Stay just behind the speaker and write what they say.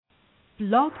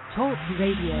Blog Talk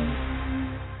Radio.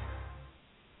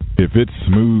 If it's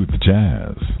smooth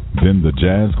jazz, then the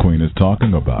Jazz Queen is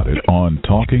talking about it on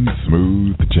Talking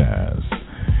Smooth Jazz.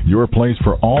 Your place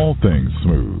for all things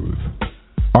smooth.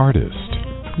 Artist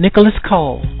Nicholas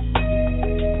Cole.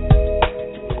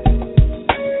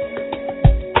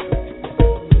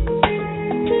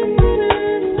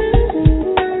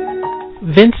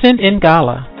 Vincent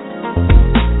Ngala.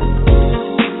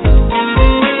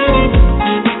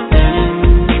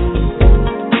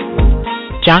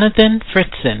 Jonathan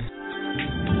Fritzen.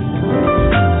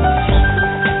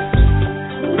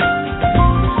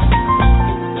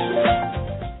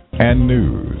 And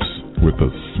news with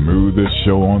the smoothest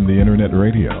show on the internet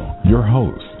radio. Your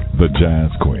host, the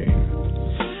Jazz Queen.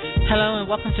 Hello and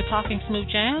welcome to Talking Smooth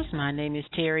Jazz. My name is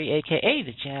Terry, a.k.a.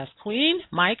 the Jazz Queen.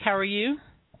 Mike, how are you?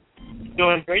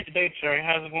 Doing great today, Terry.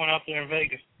 How's it going out there in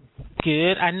Vegas?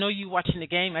 Good. I know you watching the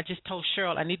game. I just told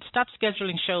Cheryl I need to stop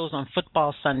scheduling shows on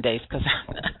football Sundays because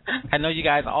I know you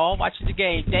guys are all watching the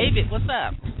game. David, what's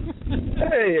up?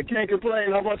 Hey, I can't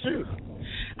complain. How about you?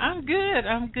 I'm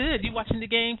good. You watching the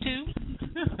game too?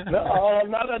 No,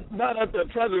 not at the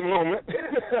present moment.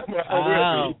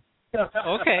 Oh,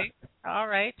 okay. All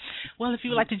right. Well, if you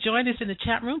would like to join us in the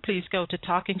chat room, please go to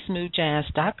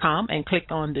TalkingSmoothJazz.com and click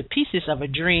on the Pieces of a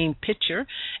Dream picture,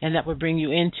 and that will bring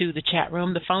you into the chat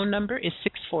room. The phone number is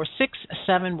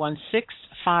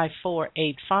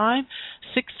 646-716-5485,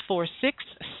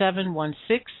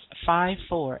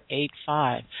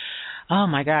 646-716-5485. Oh,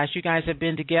 my gosh, you guys have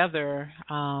been together.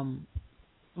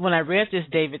 When I read this,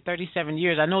 David, 37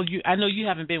 years. I know you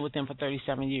haven't been with them for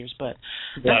 37 years, but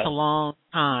that's a long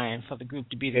time for the group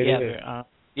to be together.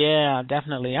 Yeah,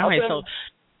 definitely. All right, so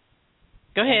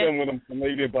go ahead. I've been with them for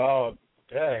maybe about,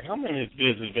 how many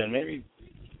years has it been? Maybe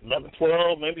 11,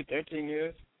 12, maybe 13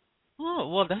 years. Oh,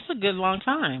 well, that's a good long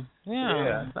time.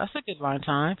 Yeah, that's a good long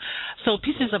time. So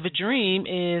Pieces of a Dream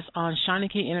is on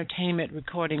Shanachie Entertainment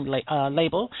recording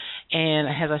label. And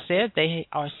as I said, they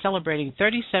are celebrating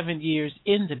 37 years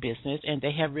in the business, and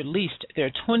they have released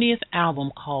their 20th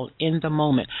album called In the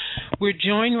Moment. We're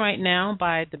joined right now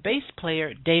by the bass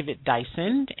player, David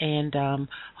Dyson, and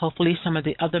hopefully some of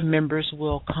the other members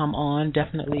will come on,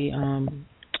 definitely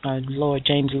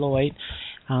James Lloyd.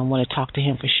 I want to talk to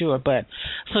him for sure. But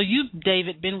so you've,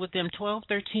 David, been with them 12,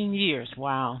 13 years.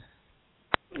 Wow.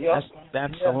 Yep.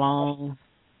 That's a long.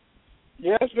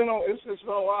 Yeah, it's been a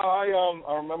while.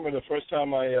 I remember the first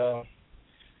time I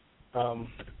think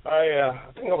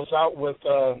I was out with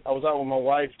my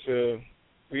wife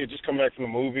we had just come back from the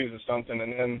movies or something,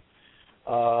 and then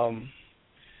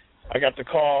I got the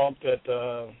call that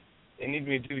they needed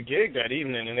me to do the gig that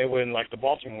evening, and they were in like the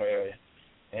Baltimore area,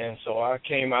 and so I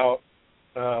came out.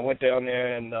 Went down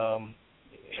there and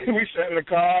we sat in the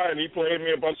car and he played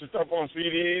me a bunch of stuff on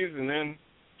CDs, and then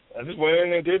I just went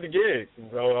in and did the gig.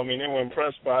 So I mean, they were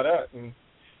impressed by that, and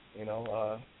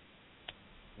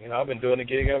I've been doing the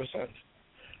gig ever since.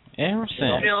 Now,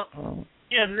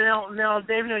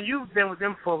 David, you've been with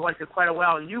them for quite a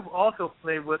while, and you've also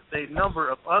played with a number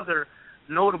of other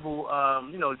notable,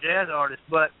 jazz artists.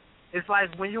 But it's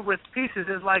like when you're with Pieces,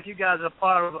 it's like you guys are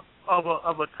part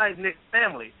of a tight knit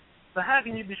family. So how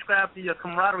can you describe the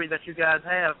camaraderie that you guys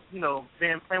have,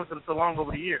 been playing with them so long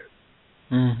over the years?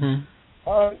 Mm-hmm.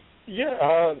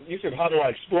 You said, how do I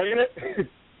explain it?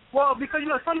 Well, because,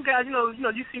 some guys,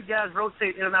 you see guys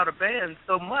rotate in and out of bands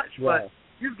so much, but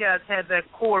you guys had that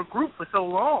core group for so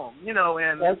long,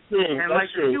 and that's true. And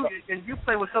that's true. You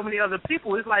play with so many other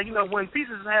people. It's like, when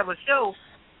Pieces have a show,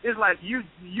 it's like you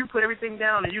put everything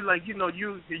down and you're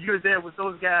there with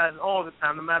those guys all the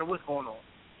time, no matter what's going on.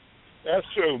 That's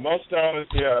true. Most times,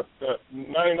 99% of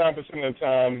the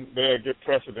time they get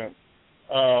precedent.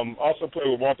 Also play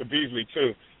with Walter Beasley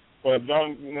too, but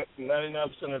 99% of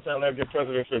the time they get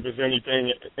precedent if there's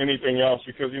anything else,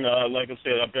 because like I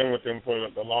said, I've been with them for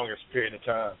the longest period of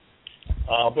time.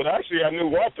 But actually, I knew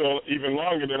Walter even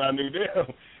longer than I knew them.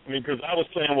 I mean, because I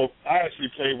actually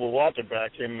played with Walter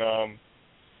back in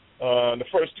the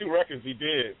first two records he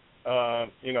did. I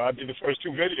did the first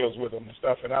two videos with him and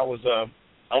stuff, and I was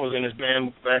in his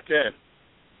band back then,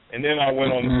 and then I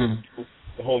went on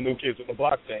the whole New Kids on the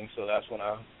Block thing. So that's when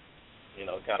I,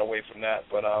 got away from that.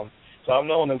 But so I've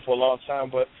known him for a long time.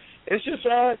 But it's just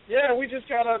we just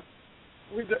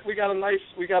we got a nice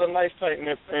tight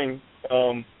knit thing,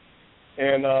 and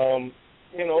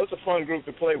it's a fun group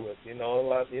to play with. And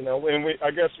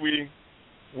I guess we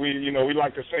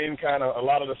like the same a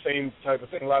lot of the same type of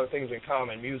thing, a lot of things in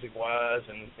common, music-wise,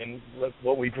 and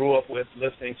what we grew up with,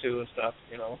 listening to and stuff,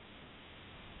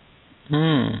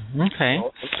 Okay.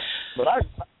 But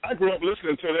I grew up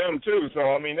listening to them too. So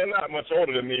I mean, they're not much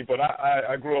older than me, but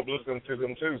I grew up listening to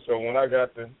them too. So when I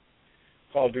got the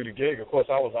Call of Duty gig, of course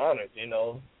I was honored. You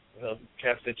know,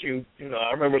 cats that you know,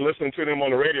 I remember listening to them on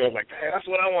the radio. I was like, hey, that's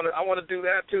what I want to. I want to do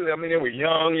that too. I mean, they were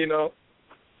young, you know.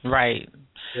 Right.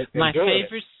 My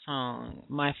favorite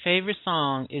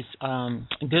song is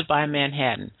Goodbye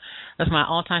Manhattan. That's my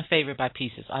all-time favorite by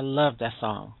Pieces. I love that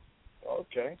song.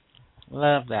 Okay.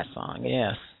 Love that song.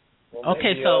 Yes. Well,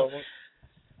 okay, maybe, so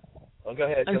go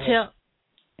ahead.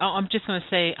 I'm just going to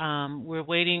say we're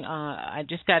waiting. I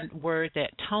just got word that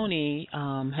Tony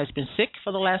has been sick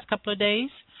for the last couple of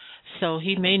days, so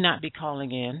he may not be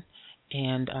calling in.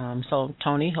 And so,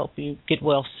 Tony, hope you get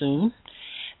well soon.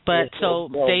 But so,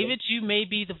 David, you may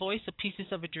be the voice of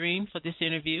Pieces of a Dream for this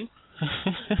interview.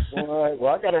 All right.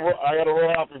 Well, I gotta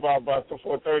roll out about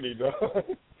 4:30 though.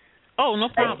 Oh, no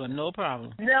problem.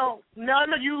 Now, I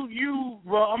know you.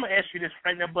 Well, I'm gonna ask you this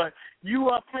right now, but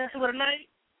you playing somewhere tonight?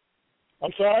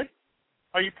 I'm sorry.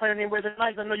 Are you playing anywhere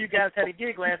tonight? I know you guys had a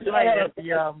gig last night at the.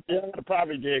 Yeah, I had a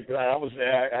private gig. I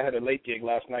had a late gig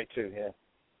last night too. Yeah.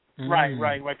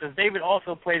 Right. Because David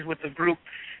also plays with a group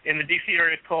in the D.C.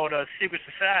 area called Secret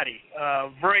Society.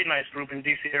 Very nice group in the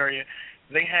D.C. area.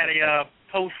 They had a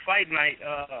post-fight night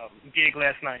gig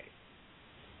last night.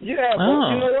 Yeah, but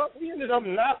you know what? We ended up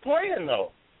not playing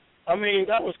though. I mean,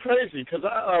 that was crazy because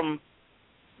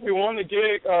we won the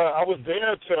gig. I was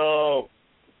there till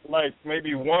like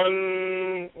maybe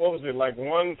 1:40,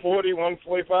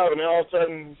 1:45, and then all of a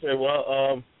sudden said,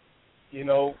 well, you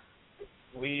know.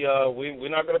 We're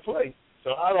not going to play.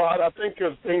 So I think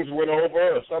because things went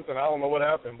over or something. I don't know what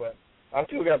happened, but I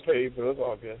still got paid, so it's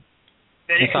all good.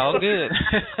 It's all good.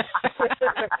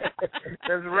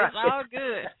 That's right. It's all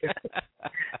good.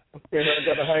 I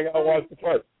got to hang out and watch the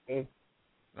fight.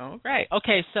 All right.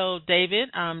 Okay, so David,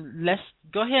 let's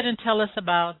go ahead and tell us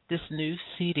about this new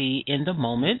CD, In the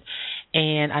Moment.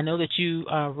 And I know that you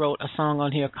wrote a song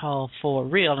on here called For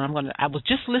Real, and I was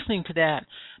just listening to that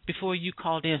before you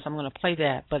called in, so I'm going to play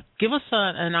that. But give us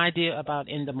an idea about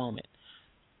In the Moment.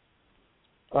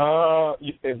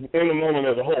 In the Moment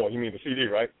as a whole, you mean the CD,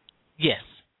 right? Yes.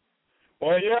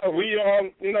 Well, yeah, we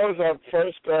you know, it was our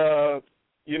first,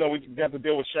 you know, we got to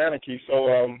deal with Shanachie, so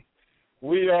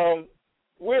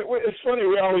it's funny,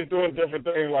 we're always doing different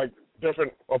things, like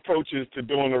different approaches to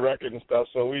doing the record and stuff.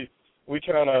 So we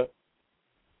kind of,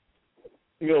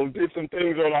 you know, did some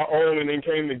things on our own and then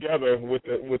came together with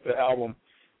the album.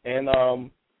 And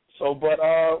but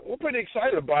we're pretty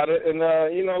excited about it. And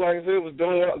you know, like I said, it was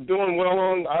doing well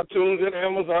on iTunes and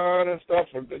Amazon and stuff.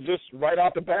 Just right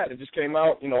out the bat, it just came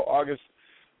out, you know, August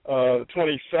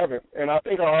 27th. And I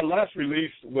think our last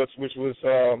release, which was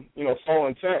you know, Soul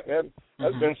Intent,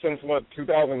 that's been since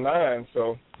 2009.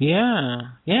 So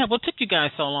yeah. What took you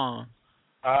guys so long?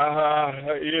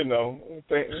 You know,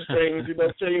 things, you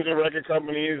know, changing record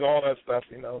companies, all that stuff,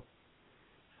 you know.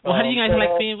 Well, how do you guys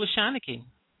like being with Shanachie?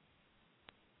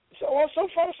 So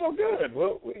far, so good.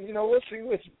 Well, you know, we'll see.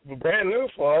 It's brand new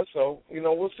for us, so, you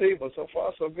know, we'll see. But so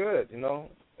far, so good, you know.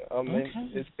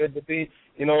 It's good to be,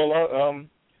 you know,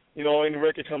 you know, in the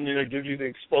record company that gives you the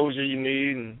exposure you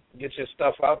need and get your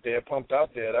stuff out there, pumped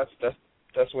out there. That's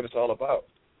what it's all about.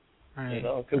 Right. You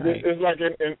know, because it's like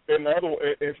in other,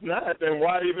 if not, then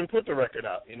why even put the record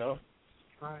out? You know.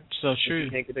 Right. So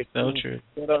true. So true.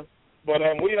 You know, but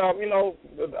we, you know,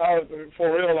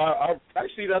 For Real.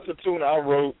 Actually, that's a tune I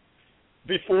wrote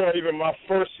before even my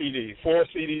first CD, 3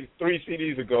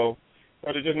 CDs ago,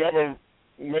 but it just never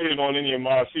made it on any of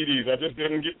my CDs. I just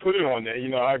didn't put it on there. You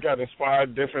know, I got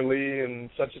inspired differently and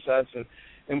such and such,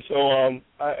 and so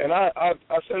I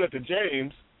sent it to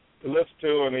James to listen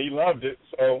to, and he loved it.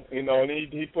 So, you know, and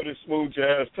he put his smooth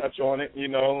jazz touch on it, you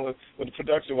know, with the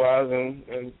production wise,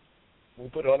 and we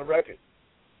put it on the record.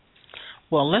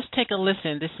 Well, let's take a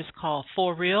listen. This is called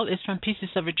For Real. It's from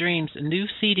Pieces of a Dream's new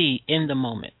CD, In the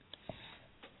Moment.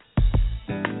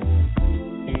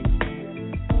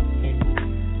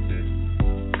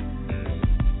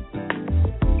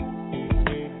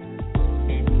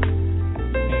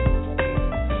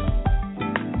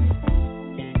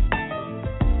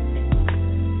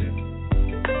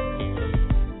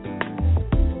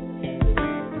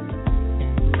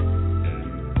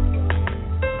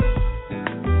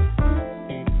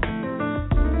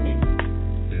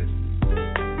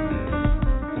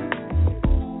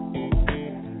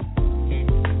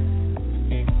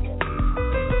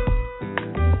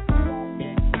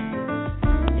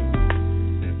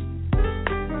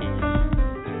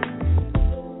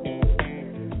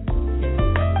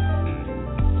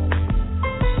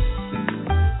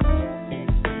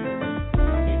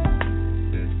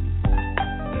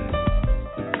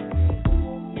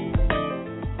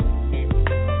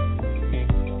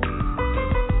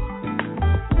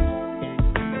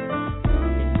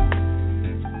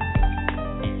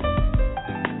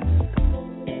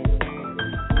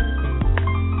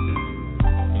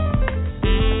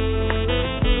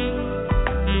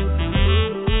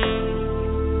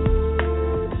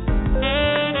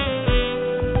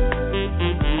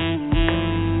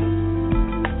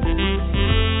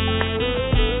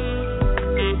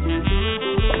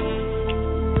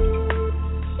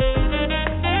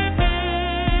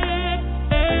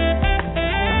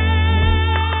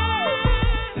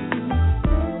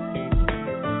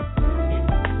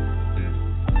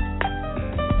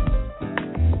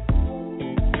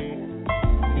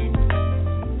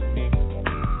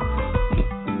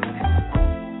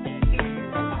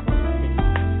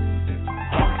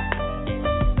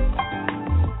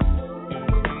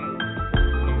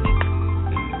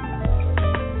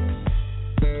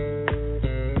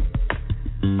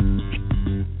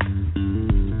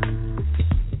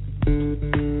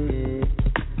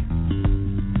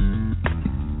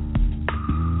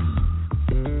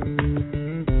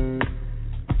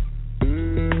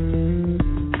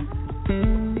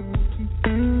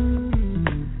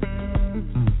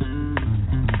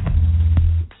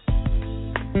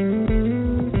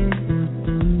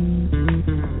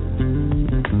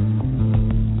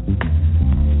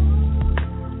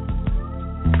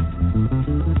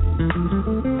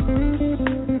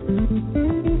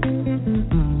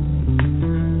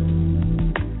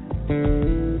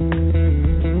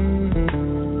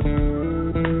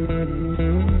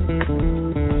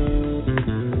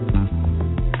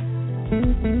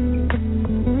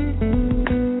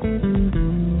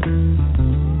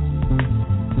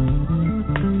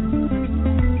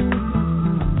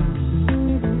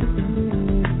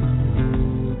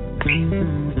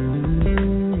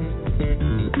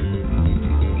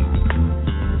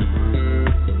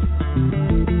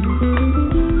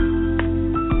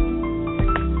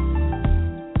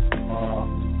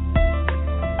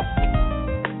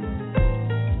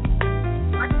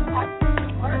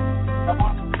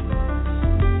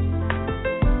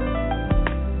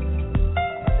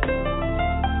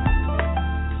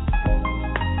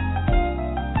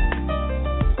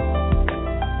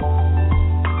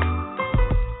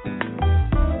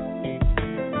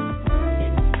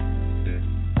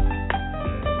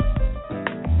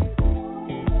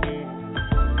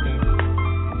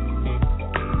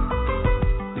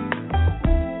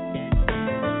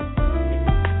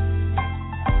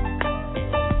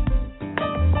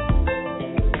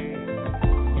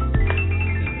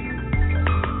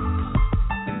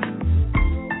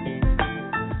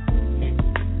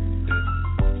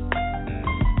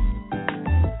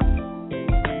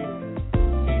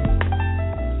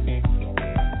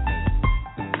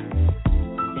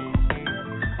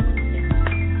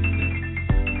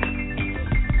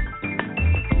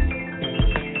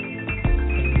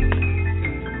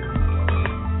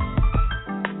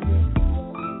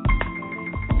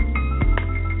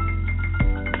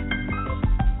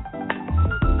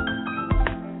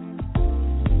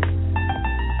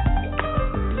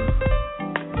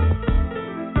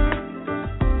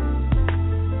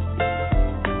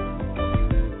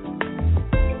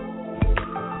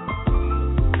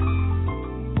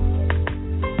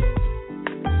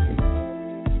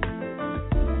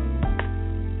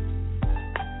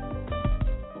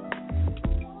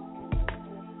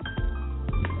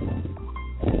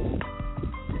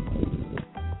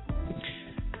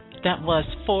 That was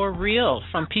For Real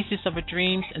from Pieces of a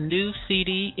Dream's new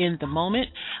CD, In the Moment.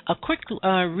 A quick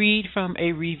read from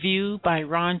a review by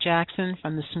Ron Jackson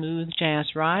from the Smooth Jazz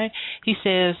Ride. He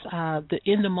says the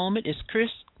In the Moment is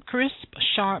crisp,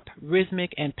 sharp,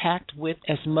 rhythmic, and packed with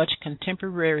as much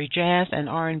contemporary jazz and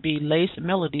R&B laced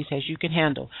melodies as you can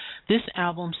handle. This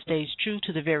album stays true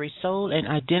to the very soul and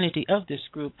identity of this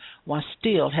group, while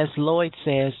still, as Lloyd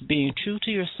says, being true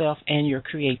to yourself and your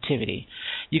creativity.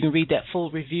 You can read that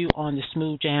full review on the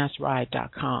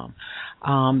smoothjazzride.com.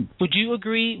 Would you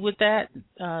agree with that,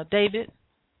 David?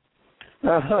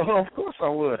 Of course I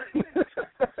would.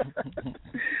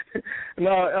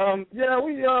 No, yeah,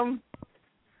 we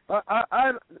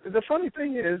I the funny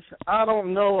thing is, I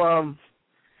don't know,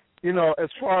 as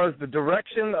far as the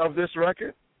direction of this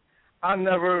record, I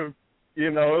never,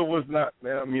 it was not,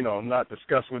 not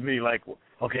discussed with me like,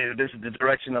 okay, this is the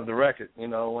direction of the record.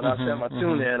 When I set my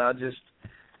tune in, I just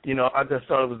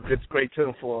thought it was a great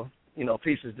tune for,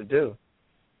 pieces to do.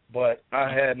 But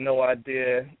I had no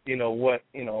idea, what,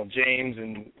 James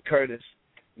and Curtis,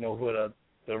 who are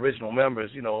the original members,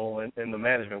 in the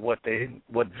management, what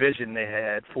vision they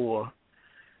had for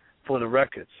the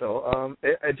record. So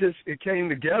it came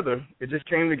together. It just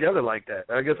came together like that.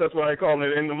 I guess that's why I call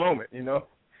it In the Moment.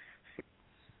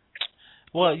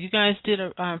 Well, you guys did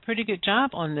a pretty good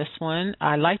job on this one.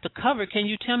 I like the cover. Can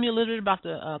you tell me a little bit about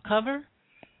the cover?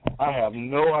 I have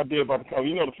no idea about the cover.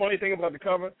 The funny thing about the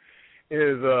cover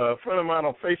is a friend of mine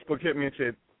on Facebook hit me and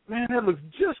said, "Man, that looks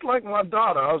just like my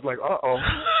daughter." I was like, "Uh-oh."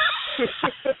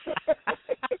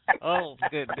 Oh,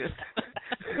 goodness.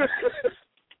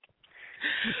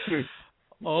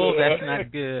 Oh, that's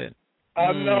not good.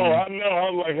 I know. I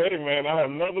was like, hey, man, I have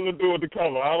nothing to do with the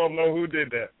cover. I don't know who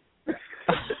did that.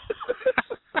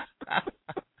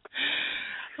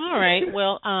 All right.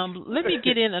 Well, let me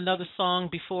get in another song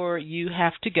before you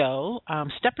have to go.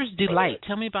 Stepper's Delight.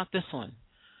 Tell me about this one.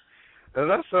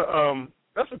 That's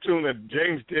a tune that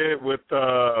James did with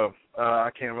I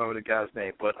can't remember the guy's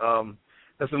name, but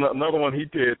that's another one he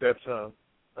did. That's a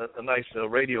nice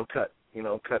radio cut,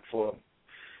 cut for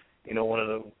one of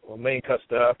the main cuts.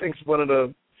 I think it's one of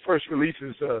the first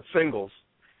releases singles,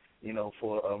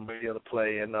 for radio to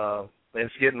play, and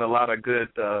it's getting a lot of good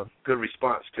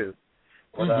response too.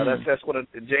 But that's one of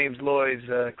James Lloyd's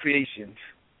creations.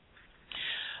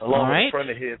 Along with a friend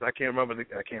of his, I can't remember the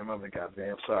guy's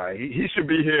name. I'm sorry. He should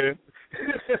be here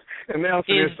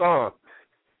announcing his song.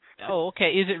 Oh,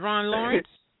 okay. Is it Rhon Lawrence?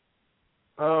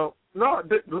 No,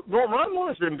 Rhon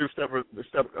Lawrence didn't do Stepper's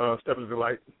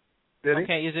Delight. Did he?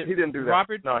 Okay, is it? He didn't do that.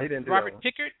 Robert? No, he didn't do Robert that.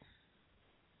 Pickard?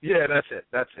 Yeah, that's it.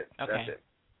 Okay.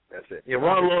 That's it. Yeah,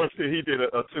 Rhon Lawrence he did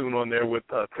a tune on there with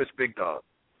Chris Big Dog.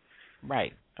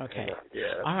 Right. Okay.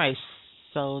 Yeah. All right.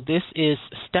 So this is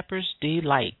Stepper's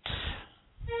Delight.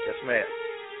 Yes, ma'am.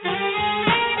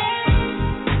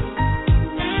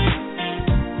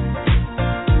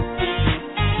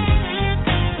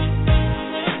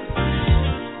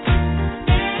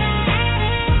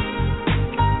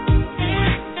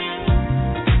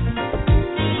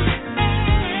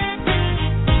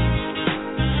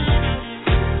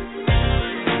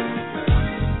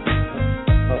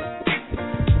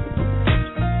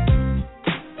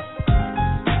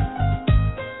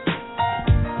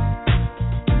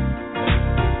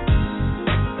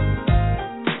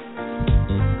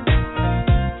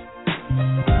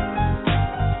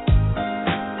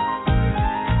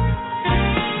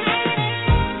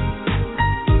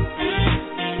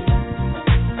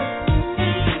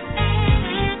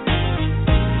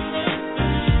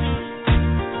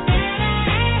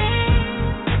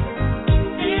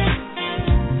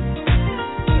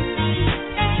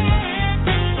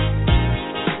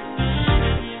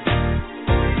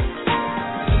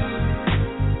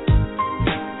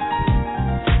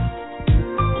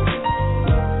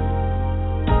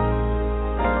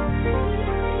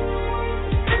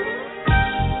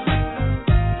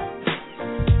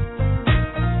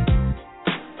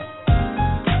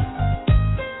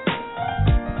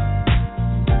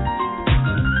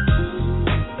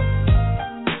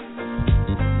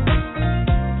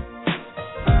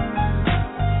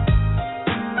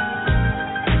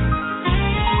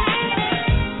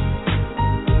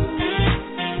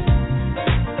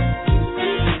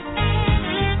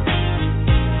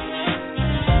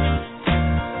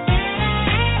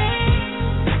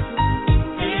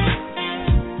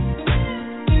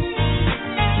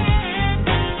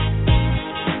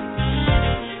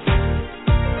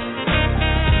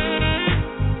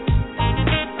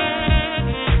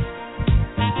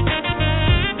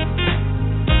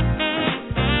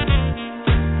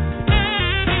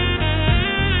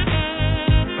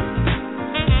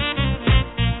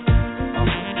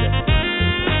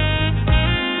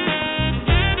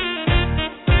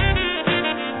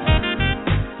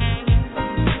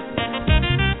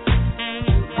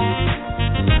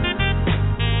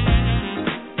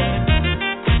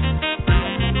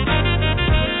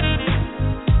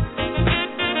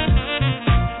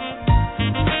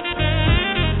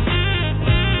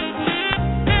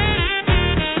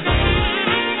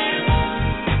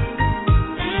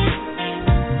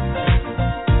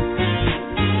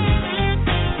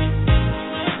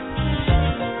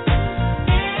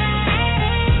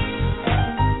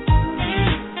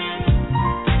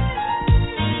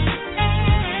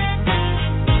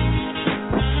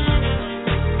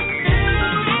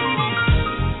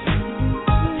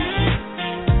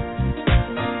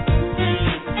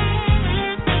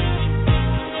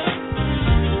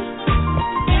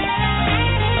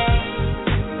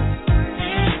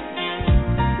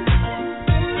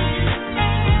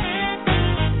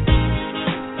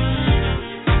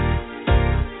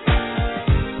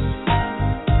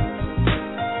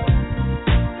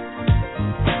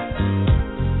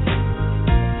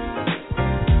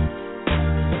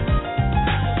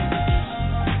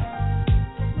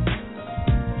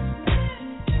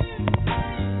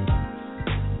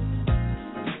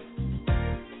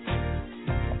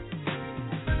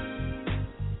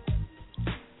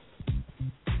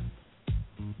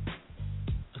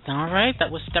 All right,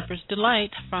 that was Stepper's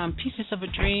Delight from Pieces of a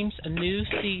Dream's a new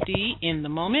CD, In the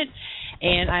Moment.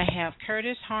 And I have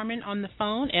Curtis Harmon on the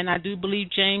phone, and I do believe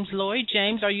James Lloyd.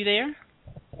 James, are you there?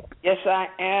 Yes, I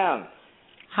am.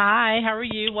 Hi, how are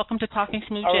you? Welcome to Talking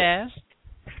Smooth Jazz.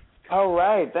 All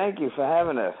right, thank you for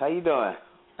having us. How you doing?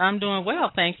 I'm doing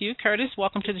well, thank you. Curtis,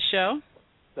 welcome to the show.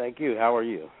 Thank you. How are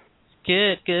you?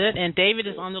 Good, good. And David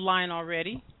is on the line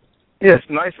already. Yes,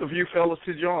 nice of you fellas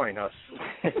to join us.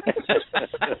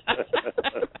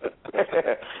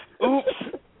 Oops.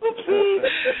 Oopsie.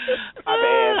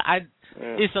 My bad.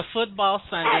 It's a football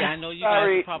Sunday. I know you guys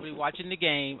are probably watching the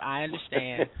game. I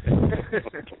understand.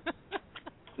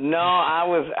 No, I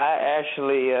was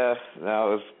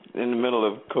in the middle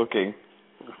of cooking.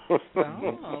 Oh,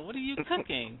 what are you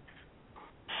cooking?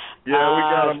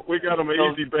 Yeah, we got them an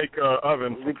easy bake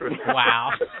oven for Christmas. Wow.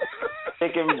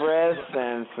 Chicken breasts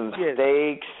and some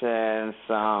steaks and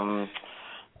some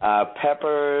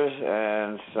peppers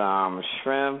and some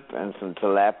shrimp and some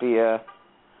tilapia.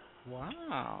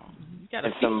 Wow. You got a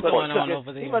feast going on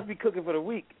over there. He must be cooking for the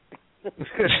week.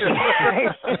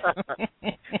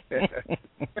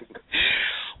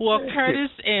 Well,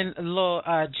 Curtis and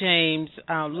James,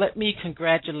 let me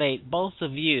congratulate both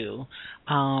of you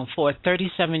for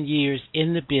 37 years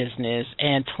in the business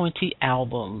and 20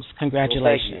 albums.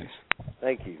 Congratulations. Well,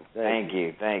 thank you.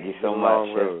 Thank you so much.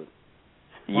 Long road.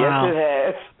 Yes, it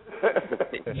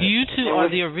has. You two are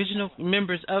the original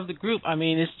members of the group. I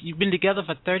mean, you've been together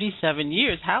for 37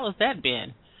 years. How has that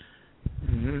been?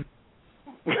 Mm-hmm.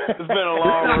 It's been a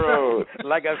long road.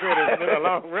 Like I said, it's been a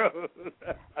long road.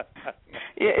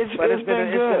 Yeah, it's been good. It's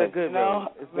been a good road.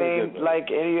 I mean,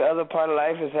 like any other part of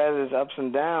life, it's had its ups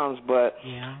and downs. But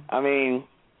I mean,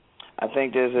 I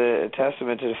think there's a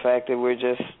testament to the fact that we're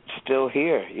just still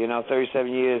here.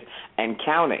 37 years and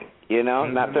counting.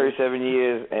 Not 37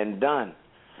 years and done.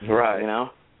 Right.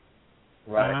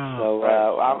 Right. Wow. So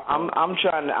I'm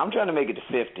trying to make it to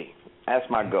 50. That's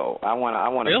my goal. I want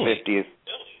a 50th.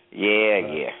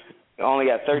 Yeah. Only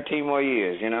got 13 more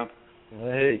years,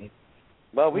 Hey.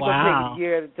 Well, we're going to take it a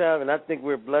year at a time, and I think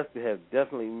we're blessed to have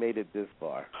definitely made it this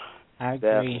far. I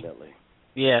agree. Definitely.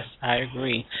 Yes, I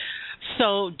agree.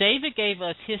 So David gave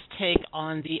us his take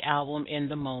on the album In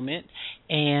the Moment.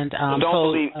 And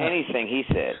don't believe anything he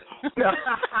said.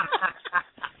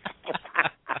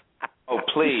 Oh,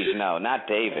 please, no, not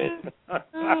David.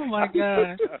 Oh, my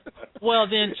God. Well,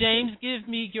 then, James, give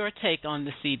me your take on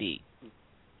the CD.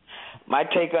 My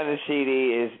take on the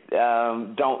CD is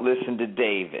don't listen to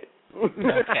David.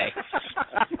 Okay.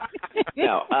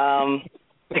 No.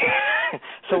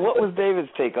 So what was David's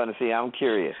take on the CD? I'm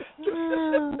curious.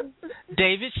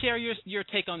 David, share your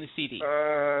take on the CD.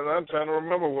 I'm trying to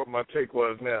remember what my take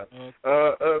was now.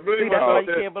 Really, that's why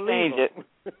you can't believe it.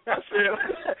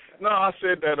 I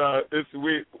said that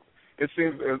it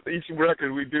seems each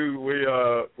record we do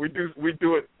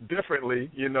it differently,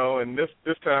 and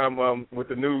this time with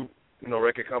the new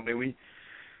record company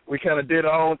we kind of did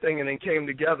our own thing and then came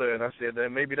together, and I said that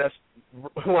maybe that's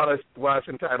why it's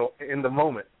entitled In the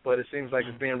Moment, but it seems like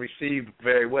it's being received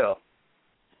very well.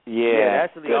 Yeah,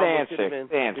 actually, good answer.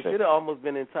 It should have almost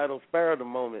been entitled Spare the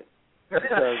Moment, because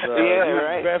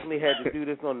we definitely had to do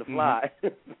this on the fly.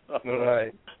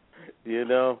 Right. We had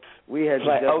to we're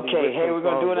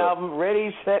going to do an album,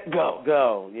 ready, set, go.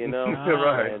 Go,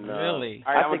 Right. And, really?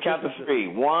 I'm going to count to 3.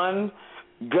 1,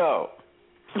 go.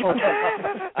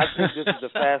 I think this is the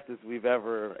fastest we've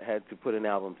ever had to put an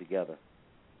album together.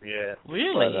 Yeah.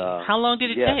 Really? But, how long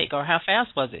did it take, or how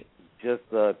fast was it? Just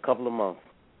a couple of months.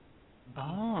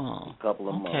 Oh. A couple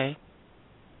of months.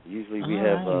 Usually we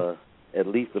All have at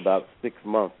least about 6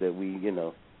 months that we,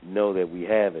 know that we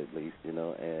have at least,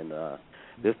 and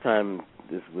this time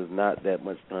this was not that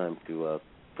much time to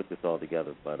put this all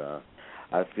together, but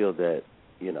I feel that,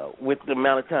 with the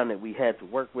amount of time that we had to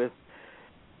work with,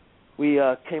 we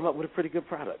came up with a pretty good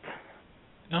product.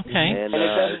 Okay. And it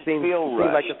doesn't feel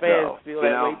rushed, like the fans feel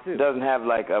that way too. It doesn't have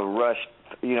like a rushed,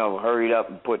 hurried up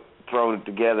and thrown it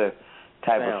together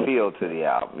type of feel to the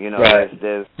album. Right.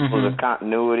 There's a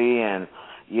continuity, and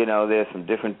there's some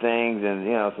different things, and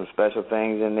some special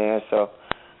things in there. So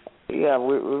yeah,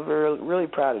 we're really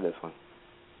proud of this one.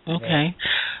 Okay.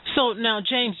 So now,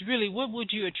 James, really, what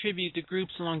would you attribute the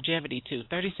group's longevity to?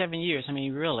 37 years. I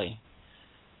mean, really.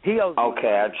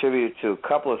 I attribute it to a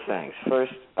couple of things.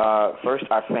 First, our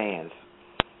fans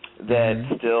that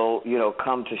still,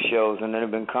 come to shows, and that have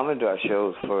been coming to our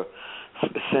shows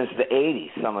since the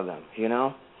 80s, some of them,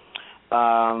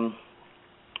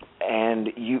 and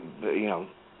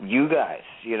you guys,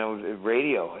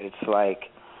 radio, it's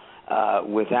like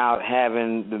without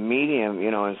having the medium,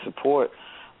 and support,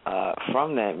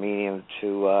 from that medium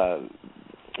to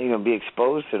be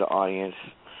exposed to the audience,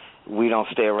 we don't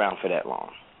stay around for that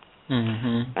long.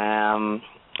 Mm-hmm.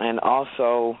 And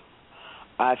also,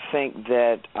 I think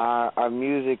that our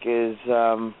music is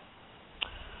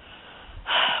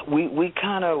we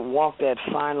kind of walk that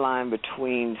fine line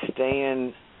between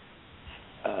staying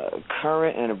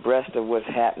current and abreast of what's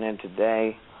happening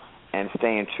today and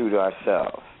staying true to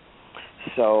ourselves.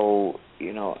 So,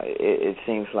 it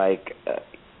seems like,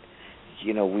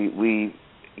 we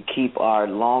keep our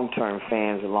long-term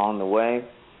fans along the way,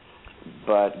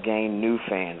 but gain new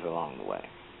fans along the way.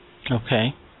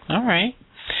 Okay. All right.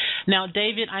 Now,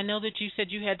 David, I know that you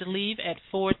said you had to leave at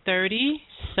 4:30,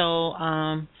 so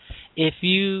if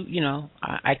you,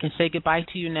 I can say goodbye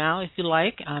to you now if you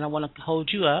like. I don't want to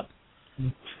hold you up.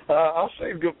 I'll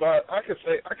say goodbye. I could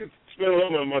spend a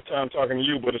little bit more time talking to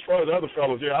you, but as far as the other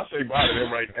fellows, I'll say bye to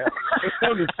them right now.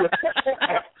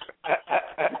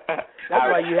 That's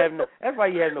why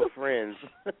you have no friends.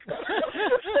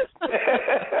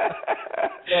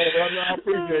 I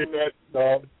appreciate that.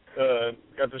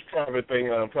 Got this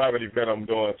private event I'm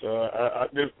doing, so I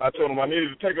told them I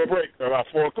needed to take a break about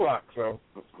 4:00. So.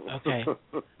 Okay.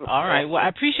 All right. Well, I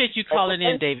appreciate you calling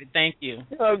in, David. Thank you.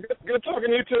 Good talking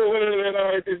to you too. And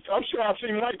I'm sure I'll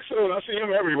see Mike soon. I see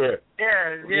him everywhere.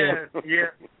 Yeah.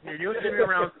 You'll see me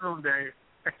around soon, Dave.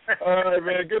 All right,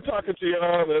 man. Good talking to you.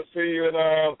 Let's see you,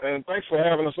 and thanks for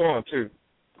having us on too.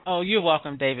 Oh, you're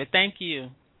welcome, David. Thank you.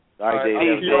 All right,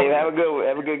 Dave. Have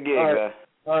a good gig.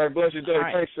 All right, bless you, Dave.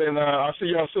 Right. Thanks, and I'll see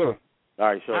y'all soon. All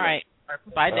right, sure. All right.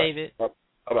 Bye, David.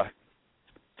 Bye-bye.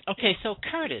 Okay, so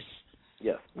Curtis.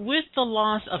 Yes. With the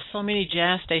loss of so many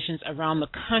jazz stations around the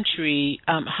country,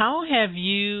 how have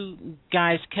you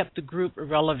guys kept the group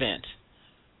relevant?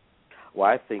 Well,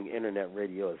 I think internet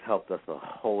radio has helped us a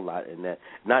whole lot in that.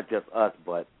 Not just us,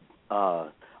 but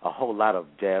a whole lot of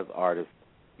jazz artists,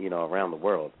 around the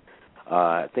world.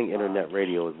 I think internet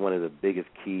radio is one of the biggest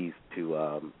keys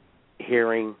to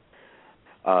hearing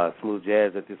smooth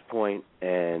jazz at this point,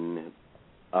 and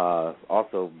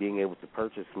also being able to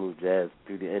purchase smooth jazz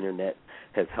through the internet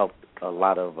has helped a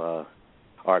lot of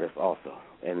artists also,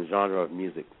 and the genre of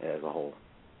music as a whole.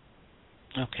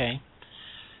 Okay.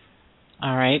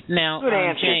 All right. Now, good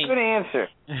answer. James. Good answer.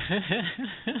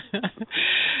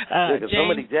 Because so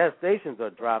many jazz stations are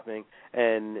dropping,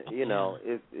 and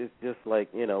it's just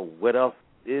like what else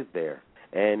is there?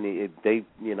 And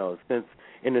since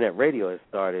internet radio has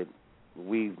started,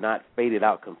 we've not faded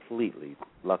out completely.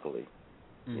 Luckily,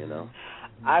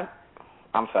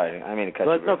 I'm sorry. I mean to cut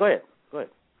you. No, go ahead.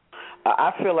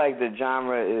 I feel like the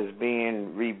genre is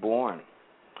being reborn.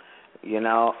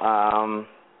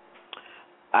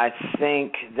 I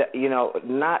think that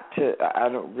I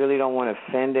don't want to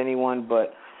offend anyone,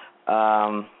 but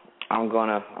I'm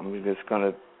just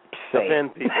gonna say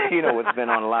what's been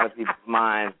on a lot of people's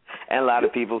minds and a lot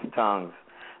of people's tongues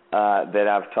that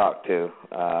I've talked to.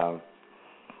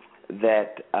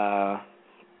 That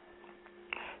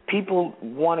people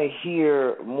want to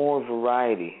hear more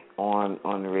variety on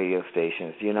the radio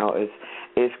stations.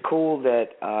 It's cool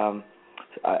that.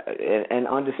 And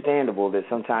understandable that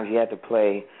sometimes you have to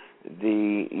play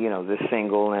the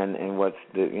single and what's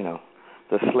the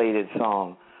slated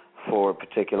song for a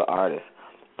particular artist,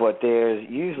 but there's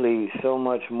usually so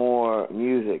much more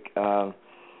music on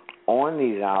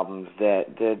these albums that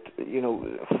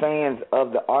fans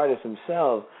of the artists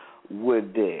themselves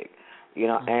would dig,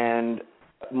 and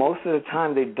most of the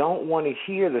time they don't want to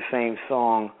hear the same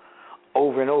song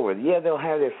over and over. Yeah, they'll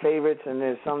have their favorites, and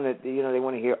there's some that they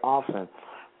want to hear often.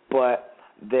 But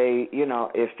they,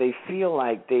 if they feel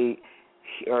like they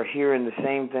are hearing the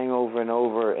same thing over and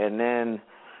over, and then,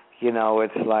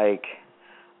 it's like,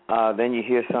 then you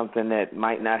hear something that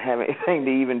might not have anything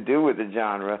to even do with the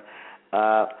genre,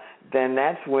 then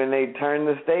that's when they turn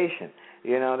the station.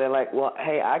 They're like, well,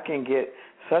 hey, I can get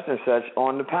such and such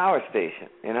on the power station.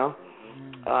 And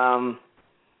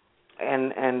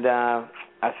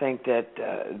I think that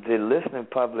the listening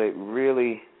public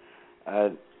really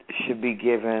should be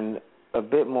given a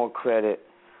bit more credit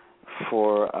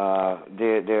for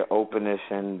their openness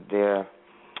and their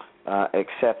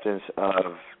acceptance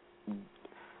of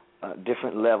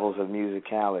different levels of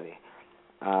musicality.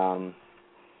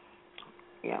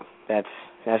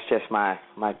 That's just my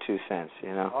 2 cents.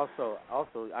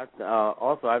 Also,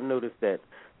 I've noticed that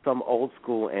some old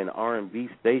school and R&B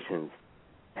stations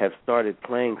have started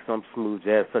playing some smooth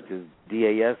jazz, such as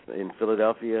DAS in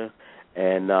Philadelphia,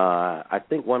 and I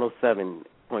think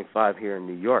 107.5 here in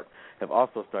New York have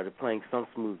also started playing some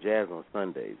smooth jazz on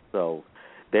Sundays. So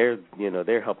they're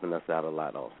helping us out a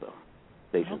lot also.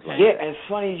 stations like Yeah, that. and it's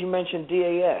funny you mentioned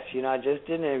DAS. You know, I just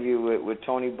did an interview with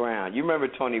Tony Brown. You remember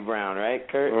Tony Brown, right,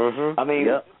 Kurt? Mm-hmm. I mean,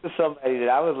 this is somebody that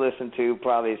I was listening to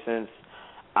probably since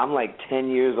I'm like 10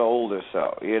 years old or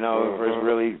so, you know, first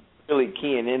really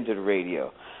keying into the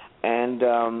radio.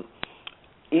 And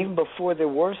even before there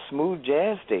were smooth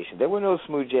jazz stations, there were no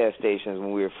smooth jazz stations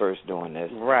when we were first doing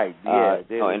this. Right, yeah. In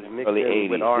the early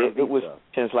 80s. It was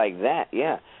stations like that,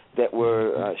 that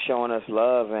were showing us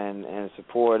love and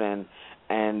support, and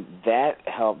that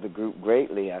helped the group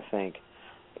greatly, I think,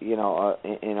 you know,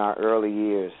 in our early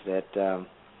years, that,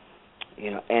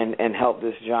 you know, and helped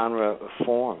this genre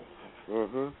form.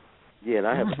 Mhm. Yeah, and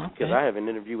I have an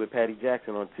interview with Patty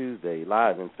Jackson on Tuesday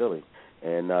live in Philly,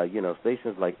 and you know,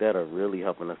 stations like that are really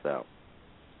helping us out.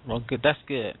 Well, good. That's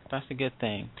good. That's a good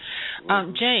thing.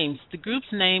 James, the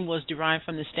group's name was derived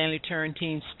from the Stanley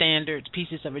Turrentine standard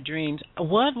 "Pieces of a Dream."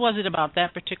 What was it about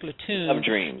that particular tune? Of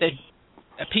Dreams.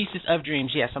 Pieces of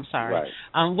Dreams. Yes, I'm sorry. Right.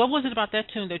 What was it about that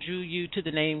tune that drew you to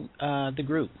the name, the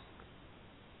group?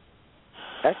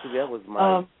 Actually, that was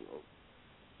my.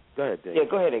 Go ahead, Dave. Yeah,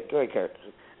 go ahead, Kurt.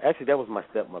 Actually, that was my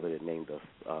stepmother that named us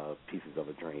Pieces of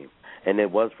a Dream, and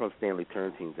it was from Stanley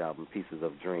Turrentine's album Pieces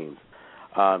of Dreams.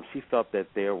 She felt that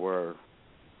there were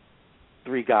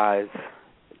three guys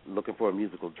looking for a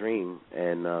musical dream,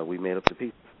 and we made up the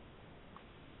pieces.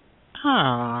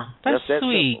 Ah, that's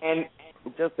sweet.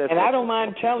 And I don't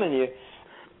mind telling you,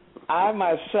 I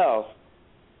myself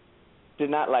did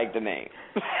not like the name.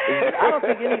 I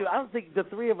don't think the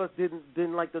three of us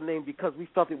didn't like the name because we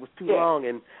felt it was too long,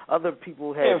 and other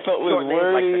people had felt it was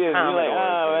wordy,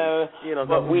 like the you know.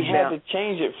 But we had to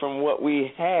change it from what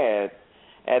we had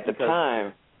at the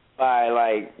time by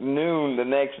like noon the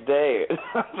next day or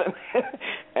something.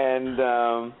 And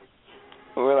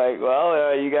we're like,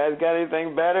 well, you guys got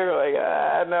anything better? Like,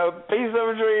 no, Piece of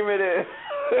a Dream it is.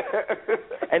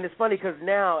 And it's funny because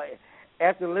now,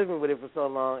 after living with it for so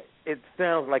long, it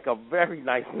sounds like a very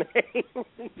nice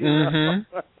name.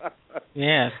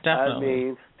 Yes, definitely. I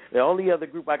mean, the only other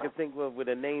group I can think of with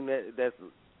a name that's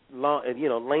long, you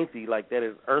know, lengthy like that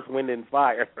is Earth, Wind, and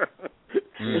Fire.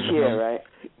 Yeah, right.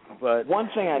 But one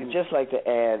thing I'd just like to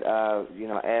add, you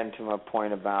know, adding to my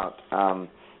point about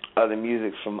other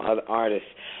music from other artists.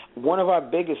 One of our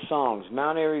biggest songs,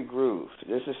 Mount Airy Groove.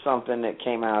 This is something that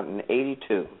came out in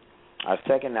 '82, our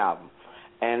second album.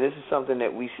 And this is something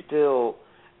that we still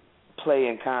play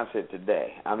in concert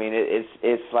today. I mean,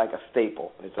 it's like a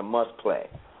staple. It's a must play.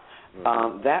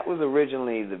 That was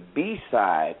originally the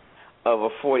B-side of a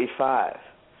 45.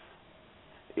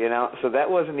 You know, so that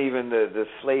wasn't even the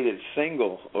slated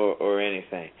single or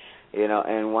anything. You know,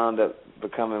 and wound up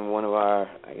becoming one of our,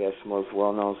 I guess, most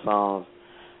well-known songs.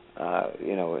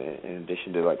 You know, in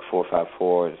addition to like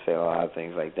 454 and Say a lot of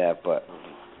things like that, but.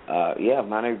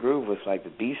 Mount Airy Groove was like the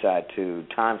B-side to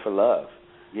Time for Love.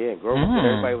 Yeah,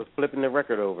 everybody was flipping the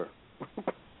record over.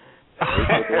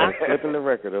 Flipping the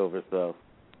record over, so.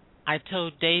 I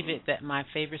told David that my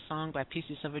favorite song by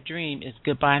Pieces of a Dream is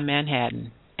Goodbye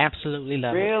Manhattan. Absolutely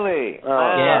love it. Really?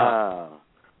 Yeah.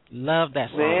 Love that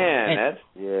song. Man, that's...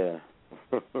 Yeah.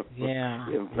 We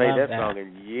haven't played that song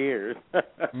in years. Yeah.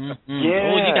 Oh,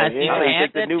 you guys I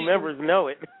think the new members know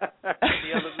it. The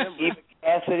other members. Even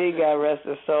Cassidy, God rest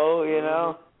his soul, you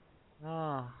know.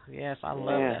 Oh, yes, I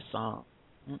love that song.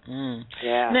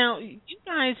 Yeah. Now, you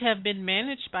guys have been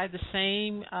managed by the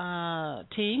same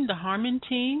team, the Harmon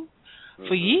team,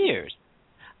 for years.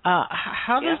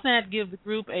 How does that give the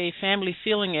group a family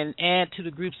feeling and add to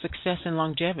the group's success and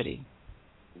longevity?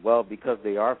 Well, because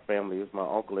they are family, it's my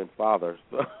uncle and father,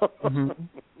 so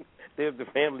there's the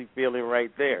family feeling right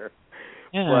there.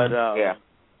 Yeah.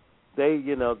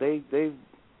 But they've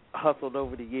hustled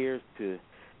over the years to,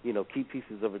 you know, keep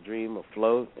Pieces of a Dream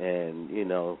afloat, and you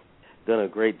know, done a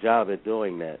great job at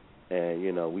doing that. And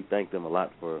you know, we thank them a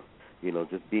lot for, you know,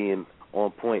 just being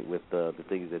on point with the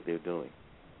things that they're doing.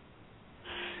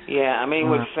 Yeah, I mean,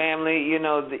 with family, you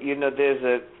know,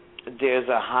 there's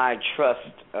a high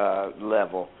trust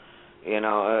level. You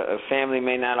know, a family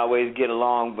may not always get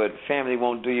along, but family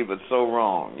won't do you but so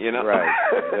wrong, you know?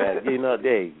 Right. You know,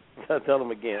 Dave, tell them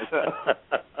again.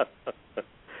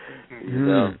 You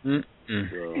know?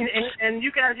 So. And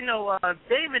you guys, you know,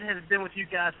 David has been with you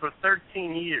guys for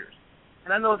 13 years.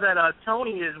 And I know that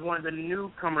Tony is one of the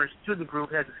newcomers to the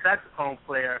group, as a saxophone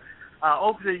player.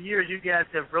 Over the years, you guys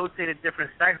have rotated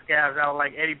different sax guys out,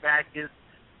 like Eddie Backus,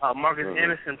 Marcus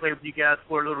Anderson played with you guys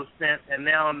for a little stint, and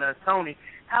now on Tony.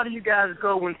 How do you guys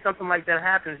go when something like that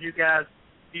happens? You guys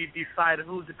decide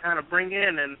who to kind of bring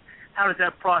in, and how does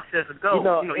that process go?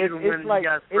 You know, even when you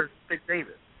guys first picked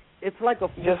David. It's like a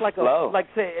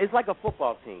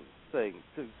football team thing,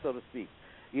 so to speak.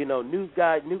 you know, new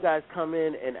guys come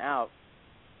in and out,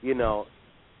 you know,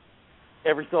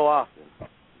 every so often,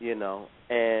 you know,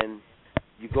 and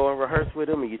you go and rehearse with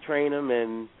them and you train them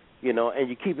and, you know, and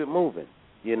you keep it moving,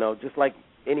 you know, just like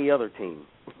any other team,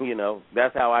 you know.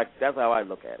 That's how I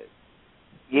look at it.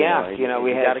 Yeah, you know,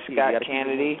 we had Scott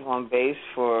Kennedy on bass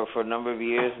for a number of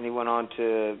years, and he went on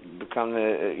to become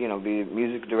be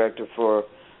music director for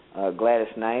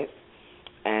Gladys Knight.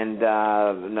 And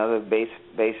another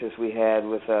bassist we had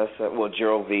with us,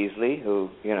 Gerald Veasley, who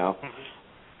you know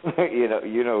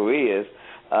who he is,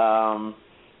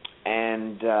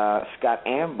 and Scott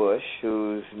Ambush,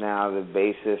 who's now the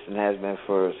bassist and has been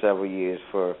for several years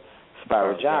for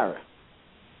Spyro Gyra.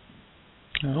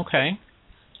 Okay.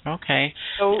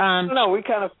 So we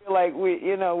kind of feel like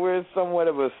we're somewhat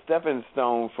of a stepping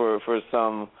stone for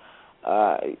some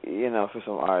for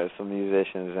some artists, some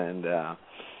musicians, and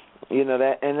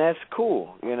that's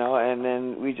cool, and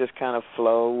then we just kind of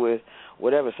flow with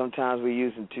whatever. Sometimes we're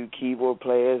using two keyboard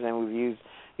players, and we've used,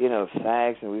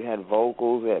 sax, and we've had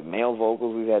vocals, we had male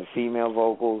vocals, we've had female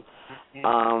vocals.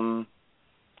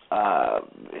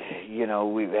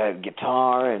 We've had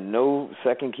guitar and no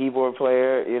second keyboard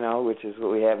player, which is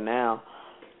what we have now.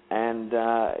 And,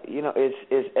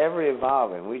 it's ever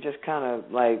evolving. We just kind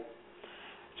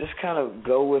of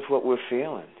go with what we're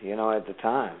feeling, at the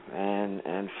time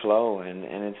and flow. And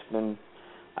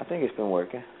I think it's been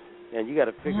working. And you got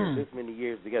to figure this many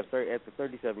years together, after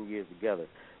 37 years together,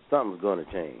 something's going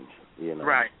to change,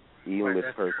 Right. Even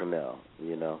with personnel,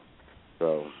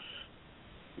 So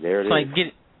there it is. Like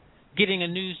getting a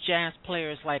news jazz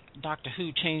player is like Doctor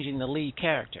Who changing the lead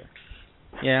character.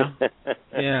 Yeah.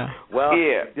 Yeah.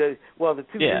 The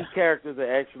two lead characters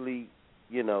are actually,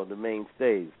 the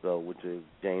mainstays, so which is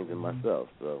James and myself.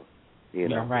 So,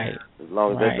 right. As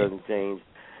long as that doesn't change,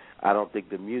 I don't think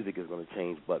the music is going to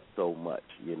change, but so much,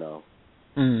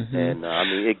 Mm-hmm. And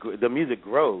the music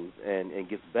grows and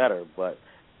gets better, but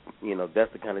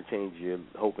that's the kind of change you're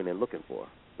hoping and looking for.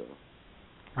 So.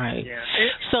 Right. Yeah.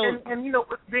 And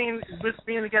with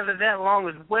being together that long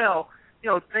as well,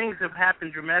 things have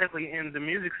happened dramatically in the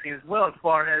music scene as well, as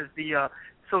far as the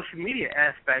social media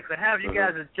aspect. So how have you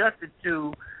guys adjusted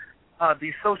to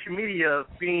the social media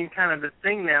being kind of the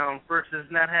thing now versus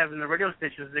not having the radio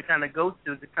stations to kind of go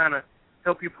to kind of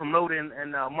help you promote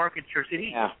and market your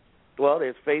CD? Yeah. Well,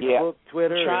 there's Facebook,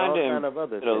 Twitter, and all kind of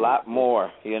other things. A lot more,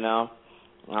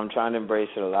 I'm trying to embrace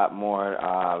it a lot more.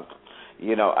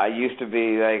 I used to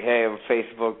be like, hey, on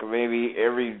Facebook maybe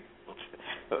every,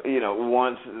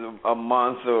 once a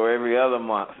month or every other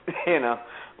month,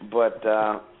 But,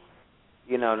 now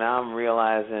I'm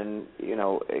realizing,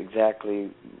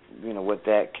 exactly, what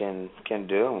that can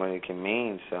do and what it can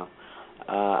mean. So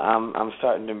I'm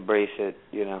starting to embrace it,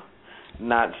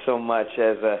 not so much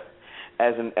as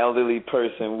an elderly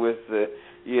person with the,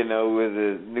 with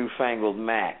a newfangled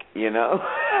Mac,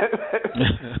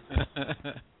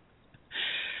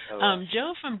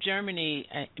 Joe from Germany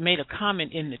made a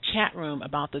comment in the chat room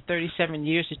about the 37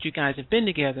 years that you guys have been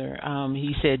together.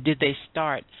 He said, did they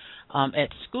start at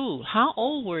school? How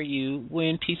old were you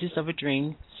when Pieces of a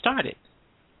Dream started?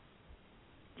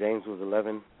 James was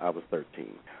 11. I was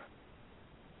 13.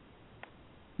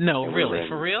 No, and really?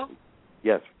 For real?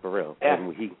 Yes, for real. Yeah. And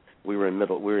we were in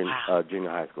junior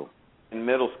high school. In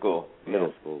middle school.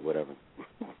 Middle school, whatever.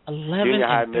 11 junior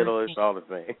high, and middle, it's all the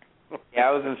same. Yeah,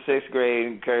 I was in 6th grade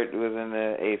and Kurt was in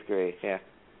the 8th grade, yeah.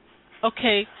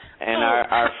 Okay. And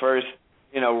our first,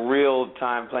 real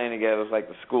time playing together was like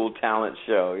the school talent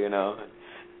show,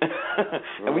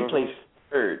 And we played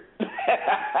third.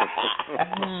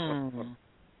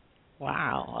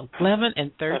 Wow, 11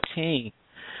 and 13.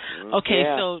 Okay,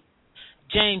 so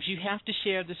James, you have to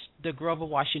share the Grover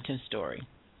Washington story.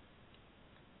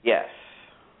 Yes.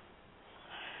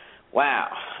 Wow.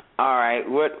 All right.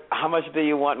 How much do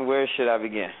you want, and where should I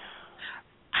begin?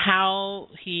 How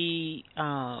he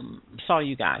saw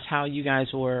you guys. How you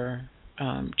guys were,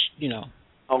 How he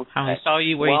saw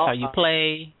you, where he saw you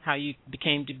play. How you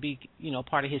became to be,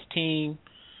 part of his team.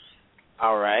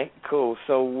 All right. Cool.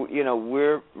 So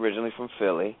we're originally from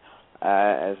Philly,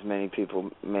 as many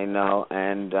people may know,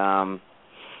 and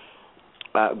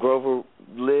Grover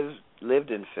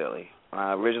lived in Philly.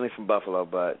 Originally from Buffalo,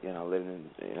 but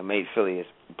made Philly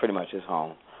pretty much his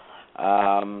home.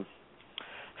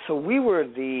 So we were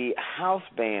the house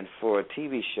band for a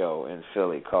TV show in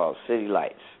Philly called City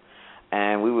Lights,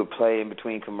 and we would play in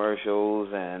between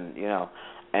commercials, and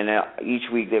each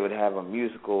week they would have a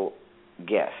musical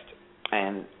guest,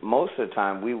 and most of the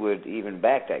time we would even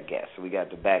back that guest. So we got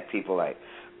to back people like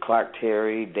Clark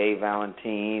Terry, Dave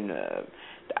Valentine, the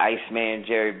Iceman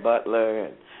Jerry Butler,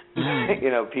 and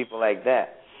people like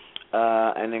that.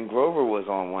 and then Grover was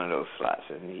on one of those slots,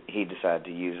 and he decided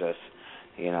to use us,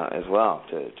 as well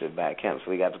to back him.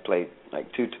 So we got to play like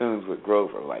 2 tunes with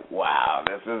Grover. Like, wow,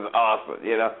 this is awesome,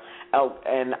 Oh,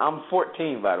 and I'm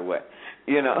 14, by the way,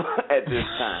 at this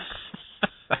time.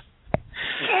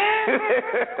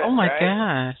 Oh my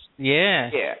gosh! Yeah.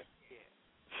 Yeah.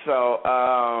 So,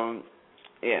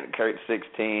 and Kurt's 16,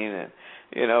 and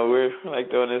we're like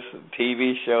doing this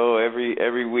TV show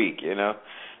every week, and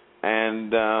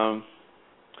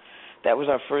that was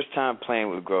our first time playing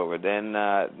with Grover. Then,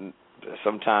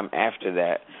 sometime after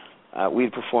that, we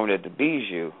performed at the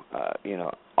Bijou,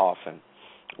 often,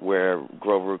 where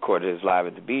Grover recorded his Live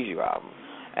at the Bijou album.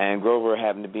 And Grover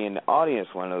happened to be in the audience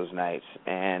one of those nights,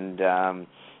 and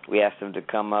we asked him to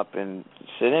come up and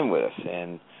sit in with us.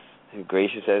 And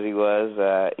gracious as he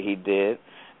was, he did,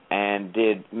 and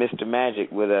did Mr.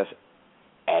 Magic with us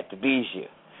at the Bijou.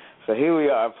 So here we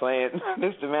are playing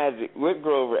Mr. Magic with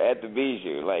Grover at the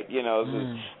Bijou. Like, it's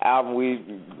an album we,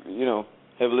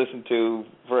 have listened to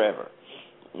forever,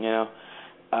 So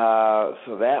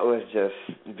that was just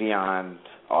beyond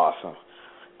awesome.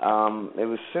 It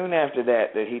was soon after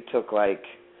that he took like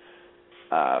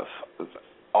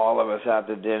all of us out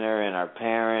to dinner and our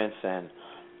parents and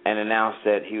announced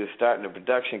that he was starting a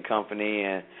production company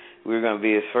and we were going to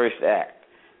be his first act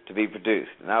to be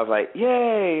produced. And I was like,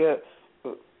 yay!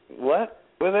 What?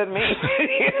 What does that mean?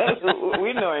 We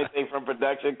didn't know anything from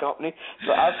production company.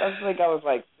 So I think I was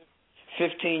like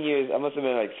 15 years. I must have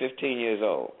been like 15 years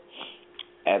old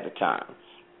at the time.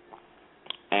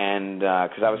 And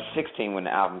because I was 16 when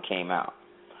the album came out.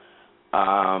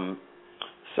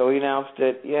 So he announced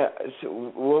that, so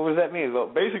what does that mean? Well,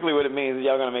 basically what it means is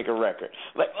y'all going to make a record.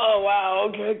 Like, oh, wow,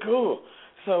 okay, cool.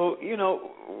 So,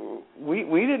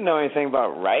 we didn't know anything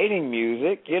about writing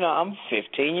music. I'm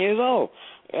 15 years old.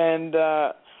 And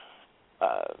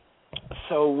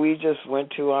so we just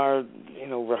went to our,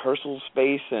 rehearsal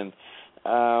space and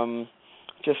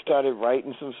just started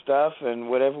writing some stuff. And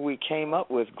whatever we came up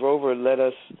with, Grover let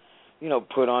us,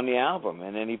 put on the album.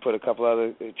 And then he put a couple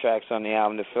other tracks on the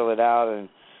album to fill it out and,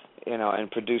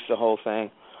 and produce the whole thing.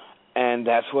 And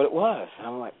that's what it was.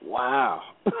 I'm like, wow,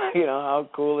 how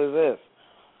cool is this?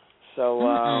 So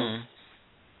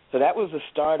so that was the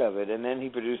start of it. And then he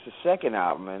produced the second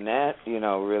album, and that,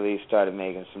 really started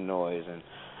making some noise. And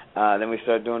then we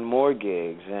started doing more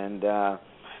gigs. And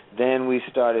then we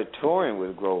started touring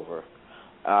with Grover.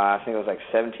 I think it was like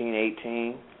 17,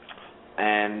 18.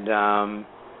 And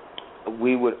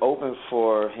we would open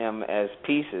for him as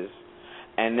Pieces.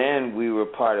 And then we were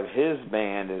part of his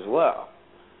band as well.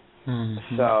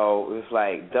 Mm-hmm. So it was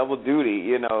like double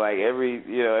duty, like every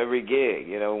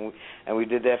gig, and we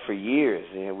did that for years.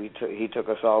 He took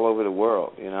us all over the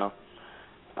world,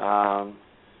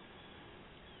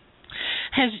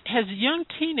 Has young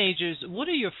teenagers, what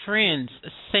are your friends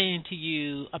saying to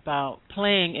you about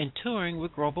playing and touring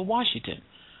with Grover Washington?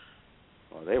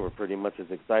 Well, they were pretty much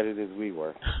as excited as we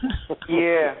were.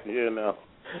 Yeah.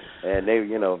 And they,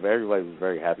 everybody was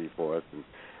very happy for us and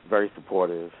very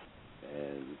supportive.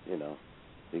 And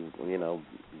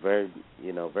very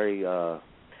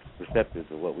receptive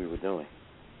to what we were doing.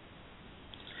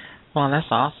 Well, that's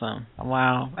awesome!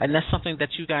 Wow, and that's something that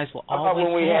you guys will always. How about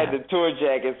when we had the tour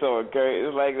jackets on, Kurt? It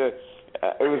was like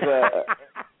it was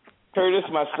Curtis,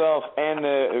 myself, and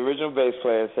the original bass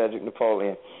player Cedric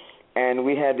Napoleon, and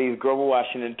we had these Grover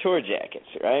Washington tour jackets,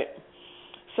 right?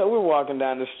 So we're walking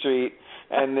down the street,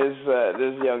 and this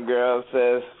young girl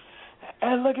says,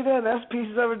 "Hey, look at that! That's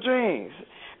Pieces of a Dream."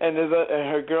 And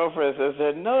her girlfriend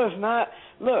said, "No, it's not.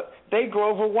 Look, they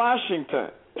Grover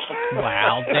Washington."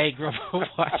 Wow, they Grover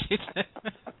Washington.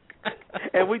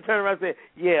 And we turned around and said,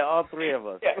 "Yeah, all three of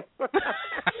us." Yeah,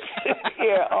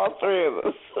 yeah, all three of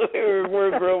us.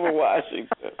 We're Grover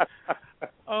Washington.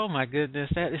 Oh my goodness,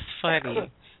 that is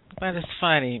funny. That is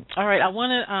funny. All right, I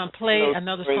want to play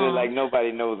another song. Like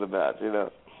nobody knows about,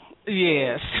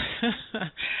 Yes.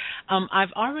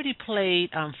 I've already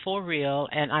played For Real,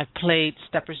 and I've played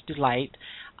Stepper's Delight.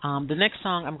 The next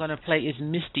song I'm going to play is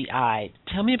Misty Eyed.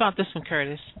 Tell me about this one,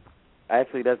 Curtis.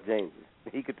 Actually, that's James.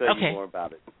 He could tell you more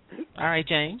about it. All right,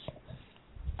 James.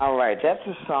 All right, that's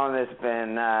a song that's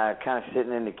been kind of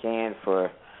sitting in the can for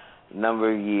a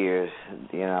number of years.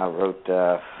 I wrote,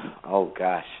 I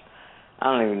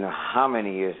don't even know how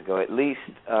many years ago, at least...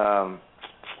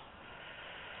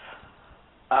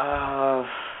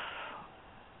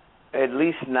 at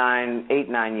least 9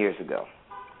 years ago.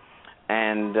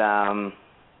 And I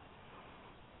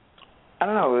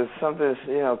don't know, it was something,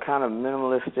 kind of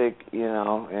minimalistic,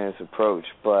 in its approach,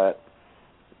 but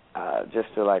just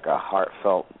like a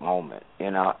heartfelt moment,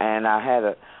 And I had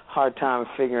a hard time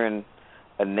figuring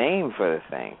a name for the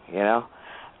thing, you know.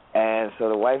 And so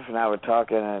the wife and I were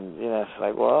talking, and it's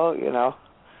like, well,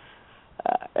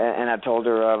 and I told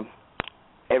her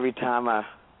every time I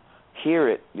hear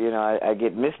it, I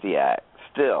get misty-eyed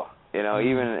still,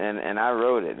 even and I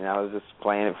wrote it, and I was just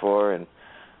playing it for her, and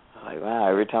I'm like, wow,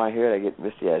 every time I hear it, I get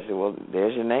misty-eyed. I said, well,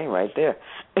 there's your name right there.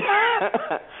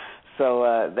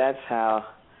 So that's how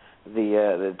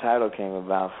the title came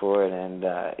about for it, and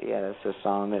it's a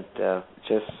song that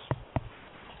just,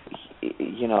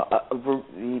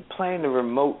 playing the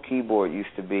remote keyboard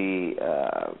used to be,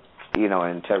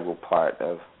 an integral part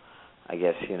of, I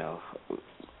guess,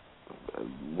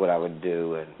 what I would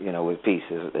do, and with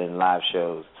pieces and live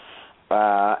shows,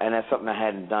 and that's something I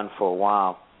hadn't done for a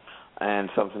while, and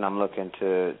something I'm looking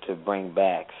to bring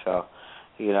back. So,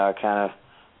 I kind of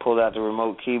pulled out the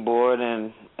remote keyboard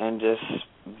and just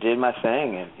did my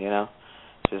thing, and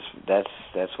just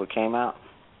that's what came out.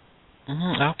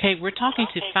 Mm-hmm. Okay, we're talking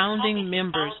to founding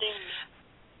members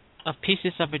of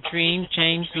Pieces of a Dream,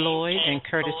 James Lloyd and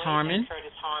Curtis Harmon.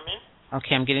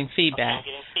 Okay, I'm getting feedback.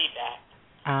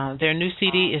 Their new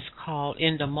CD is called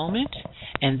In the Moment,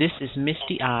 and this is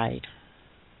Misty Eyed.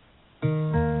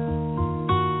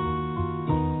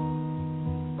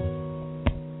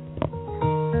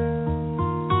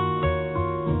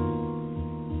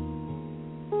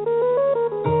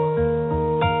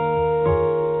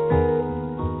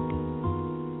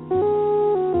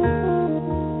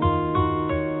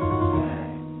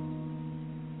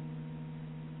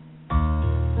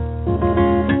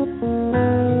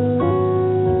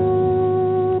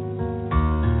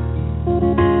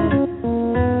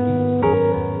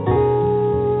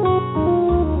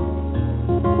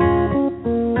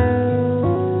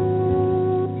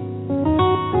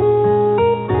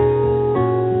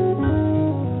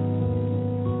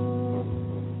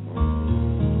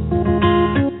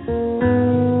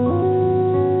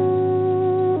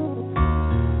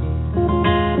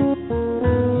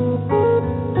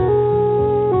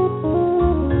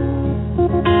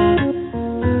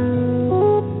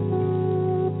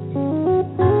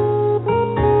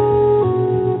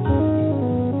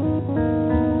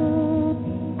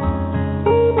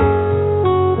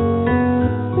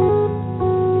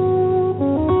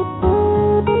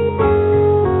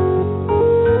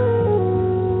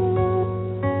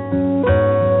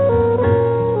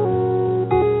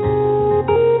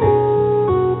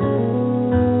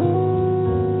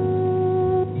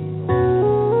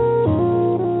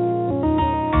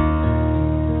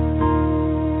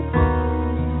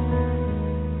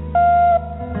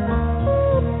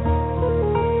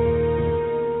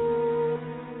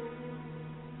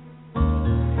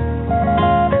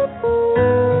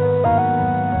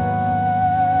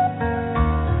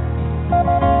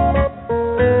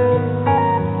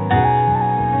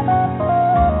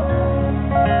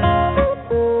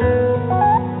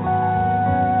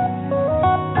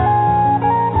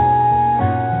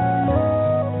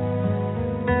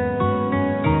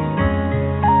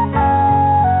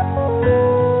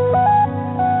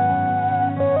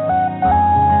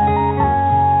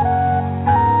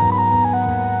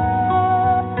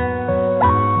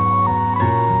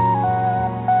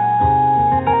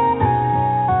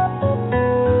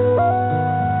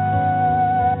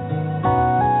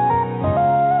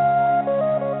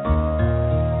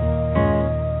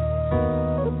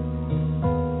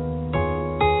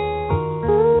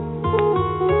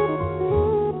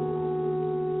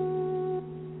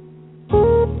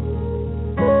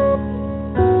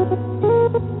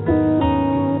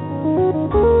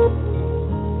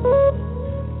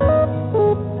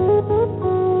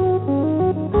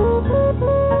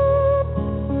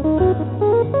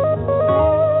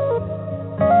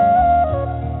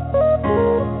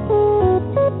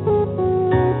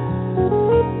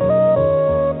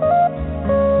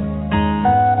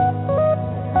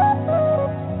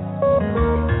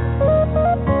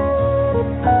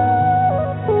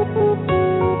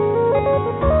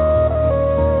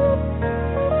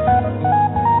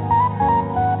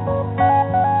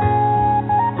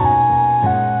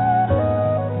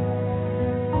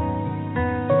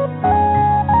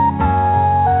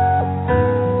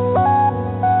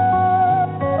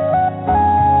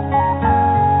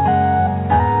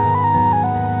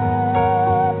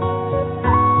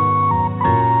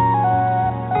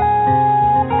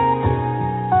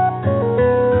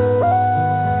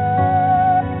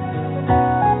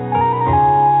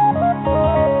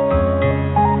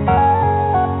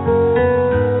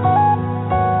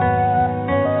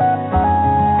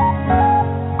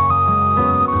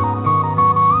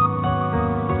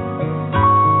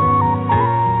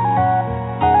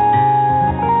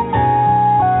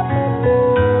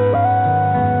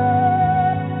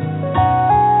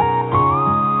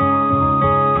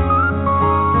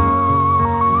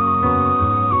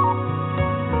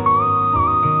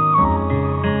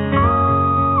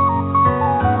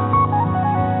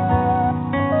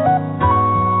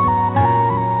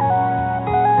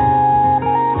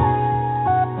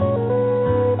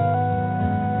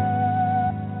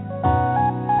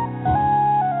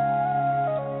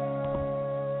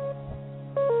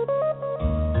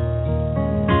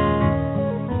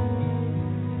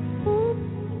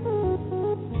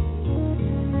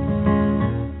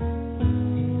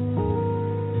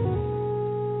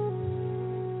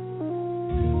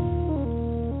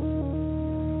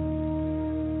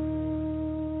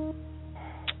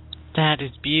 That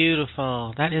is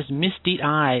beautiful. That is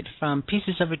Misty-Eyed from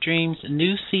Pieces of a Dream's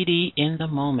new CD, In the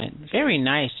Moment. Very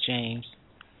nice, James.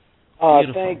 Oh,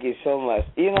 beautiful. Thank you so much.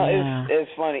 You know,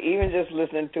 it's funny. Even just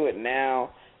listening to it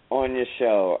now on your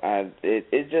show,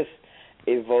 it just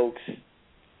evokes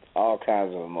all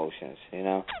kinds of emotions, you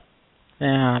know?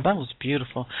 Yeah, that was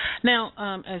beautiful. Now,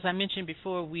 as I mentioned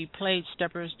before, we played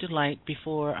Stepper's Delight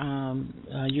before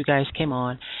you guys came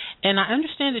on. And I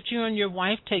understand that you and your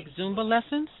wife take Zumba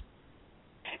lessons?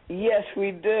 Yes,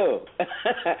 we do.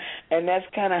 And that's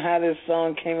kind of how this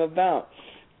song came about.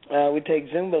 We take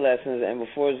Zumba lessons, and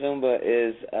before Zumba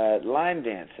is line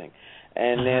dancing.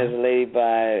 And there's a lady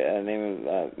by name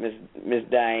of Miss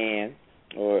Diane,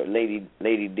 or Lady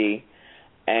D,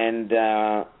 and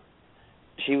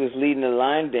she was leading a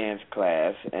line dance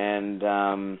class, and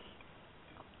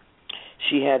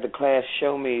she had the class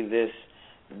show me this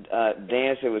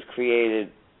dance that was created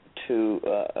to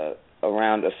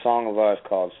around a song of ours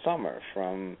called Summer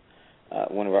from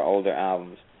one of our older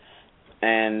albums.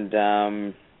 And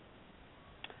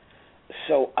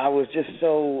so I was just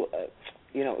so,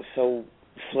 so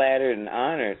flattered and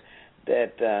honored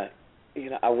that,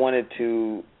 I wanted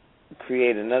to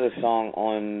create another song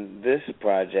on this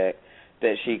project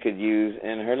that she could use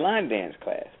in her line dance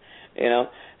class,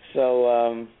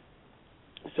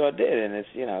 So I did, and it's,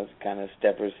 it's kind of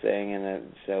Stepper's thing,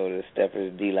 and so the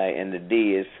Stepper's Delight, and the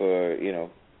D is for,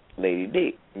 Lady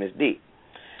D, Miss D.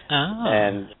 Oh.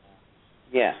 And,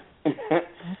 yeah.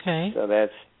 Okay. So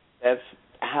that's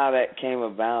how that came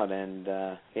about, and,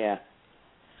 yeah.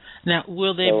 Now,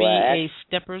 will there be a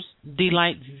Stepper's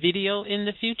Delight video in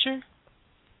the future?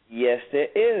 Yes, there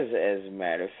is, as a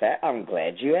matter of fact. I'm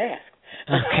glad you asked.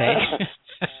 Okay.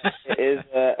 There is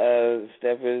a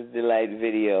Stepper's Delight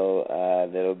video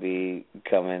that'll be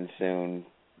coming soon,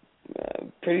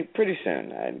 pretty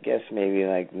soon. I guess maybe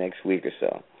like next week or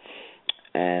so.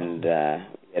 And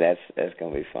that's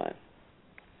going to be fun.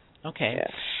 Okay. Yeah.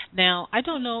 Now, I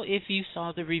don't know if you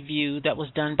saw the review that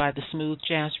was done by the Smooth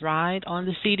Jazz Ride on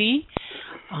the CD,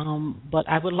 but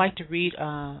I would like to read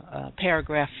a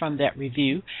paragraph from that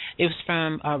review. It was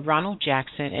from Ronald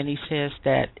Jackson, and he says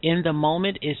that In the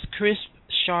Moment is crisp,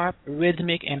 sharp,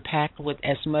 rhythmic, and packed with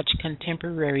as much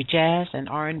contemporary jazz and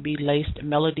R&B laced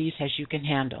melodies as you can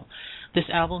handle. This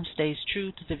album stays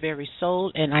true to the very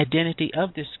soul and identity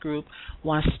of this group,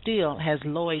 while still, as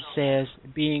Lloyd says,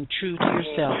 being true to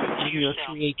yourself and your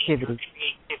creativity.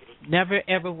 Never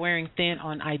ever wearing thin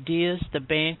on ideas, the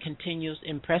band continues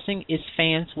impressing its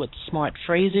fans with smart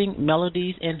phrasing,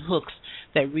 melodies, and hooks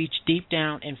that reach deep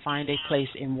down and find a place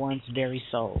in one's very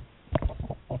soul.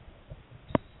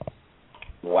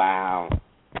 Wow.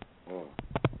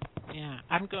 Yeah,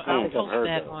 I'll post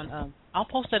that on. I'll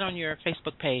post that on your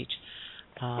Facebook page.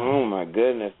 Oh my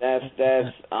goodness, that's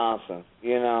awesome.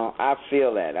 I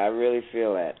feel that. I really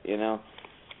feel that.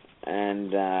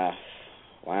 And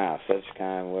wow, such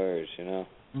kind words.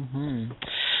 Mm-hmm.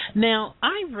 Now,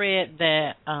 I read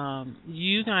that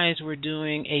you guys were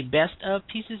doing a best of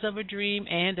Pieces of a Dream,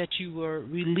 and that you were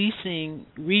re-releasing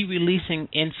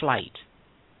In Flight.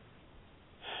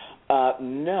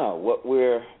 No, what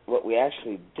we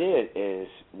actually did is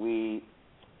we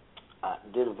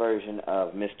did a version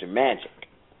of Mr. Magic.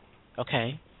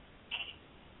 Okay.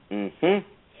 And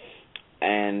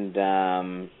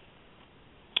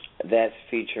that's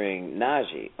featuring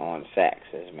Najee on sax,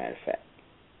 as a matter of fact.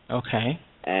 Okay.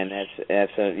 And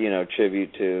that's a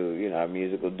tribute to our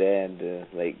musical dad, the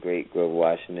late great Grover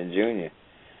Washington Jr.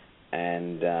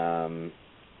 And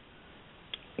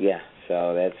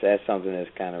so that's something that's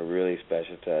kind of really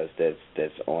special to us.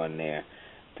 That's on there.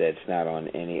 That's not on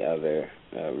any other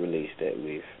release that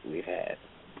we've had.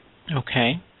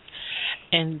 Okay.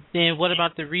 And then what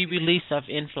about the re-release of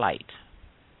In Flight?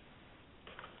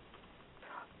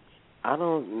 I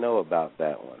don't know about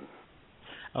that one.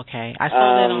 Okay. I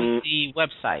saw that on the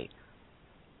website.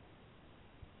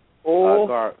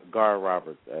 Gar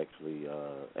Roberts actually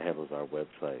handles our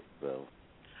website, so.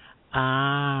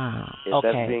 If okay.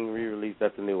 that's being re-released,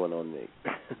 that's a new one on me.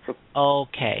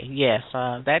 Okay, yes,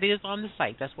 that is on the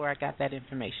site. That's where I got that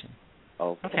information.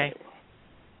 Okay.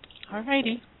 All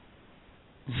righty.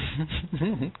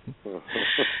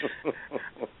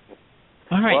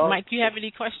 All right, Mike, do you have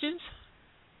any questions?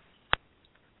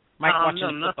 Mike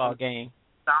watching the football game.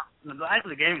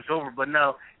 Actually, the game's over, but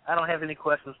no, I don't have any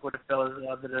questions for the fellas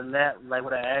other than that, like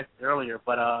what I asked earlier.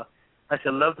 But like I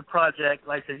said, love the project.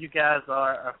 Like I said, you guys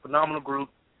are a phenomenal group.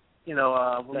 When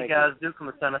you guys do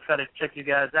come to town, I try to check you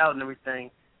guys out and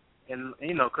everything. And,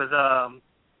 because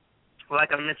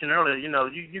like I mentioned earlier,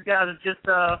 you guys are just,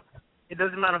 it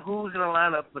doesn't matter who's in the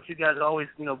lineup, but you guys always,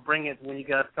 bring it when you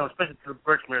guys come, especially to the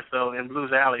Birchmere and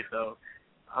Blues Alley. So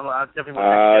I definitely want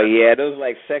to. Oh yeah, those are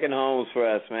like second homes for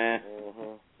us, man.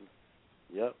 Mm-hmm.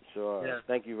 Yep, sure. Yeah.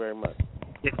 Thank you very much.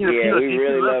 Yeah, we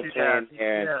really love playing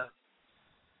there.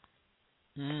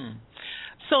 Yeah.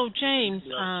 So James,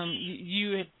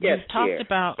 you talked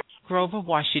about Grover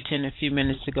Washington a few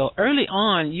minutes ago. Early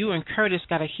on, you and Curtis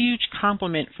got a huge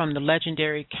compliment from the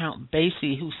legendary Count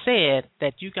Basie, who said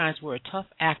that you guys were a tough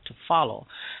act to follow.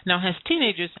 Now, as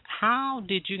teenagers, how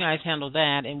did you guys handle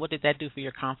that, and what did that do for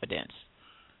your confidence?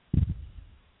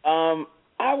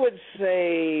 I would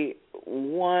say,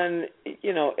 one,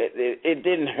 it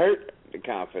didn't hurt the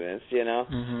confidence, being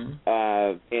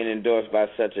endorsed by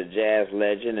such a jazz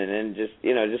legend, and then just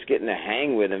getting to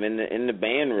hang with him in the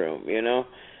band room,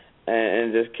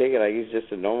 and just kick it like he's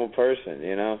just a normal person,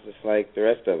 just like the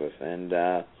rest of us, and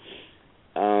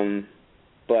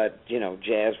but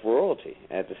jazz royalty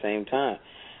at the same time,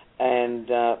 and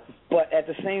but at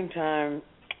the same time,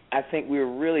 I think we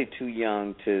were really too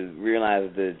young to realize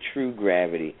the true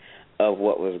gravity of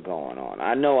what was going on.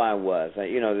 I know I was.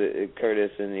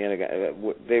 Curtis and the other guy,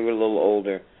 they were a little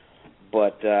older.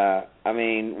 But,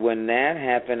 when that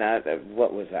happened,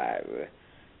 what was I?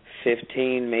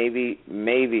 15, maybe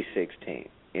 16,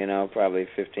 probably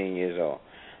 15 years old.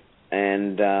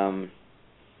 And, I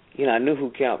knew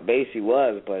who Count Basie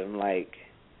was, but I'm like,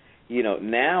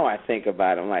 now I think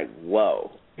about it, I'm like,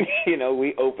 whoa.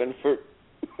 We opened for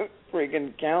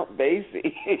freaking Count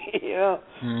Basie,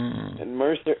 and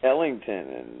Mercer Ellington,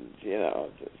 and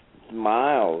just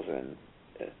Miles, and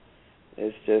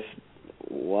it's just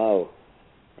whoa,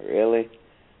 really?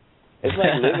 It's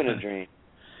like living a dream.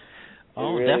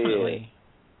 Oh, really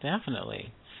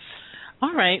definitely.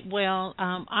 All right, well,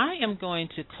 I am going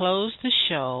to close the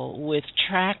show with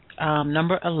track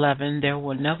number 11. There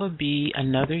Will Never Be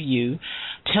Another You.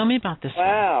 Tell me about this.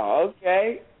 Wow.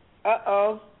 Okay.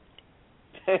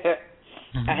 I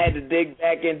had to dig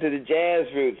back into the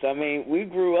jazz roots. We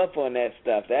grew up on that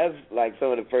stuff. That's like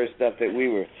some of the first stuff that we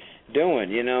were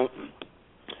doing, we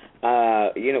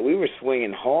were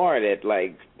swinging hard at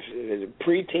like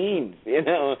preteens,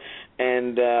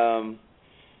 and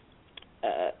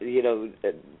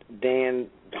Dan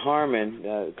Harmon,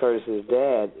 Curtis's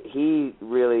dad, he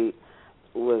really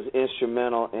was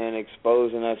instrumental in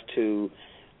exposing us to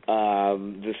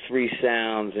the Three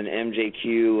Sounds and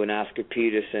MJQ and Oscar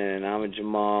Peterson and Ahmad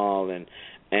Jamal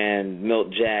and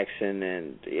Milt Jackson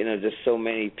and just so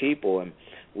many people, and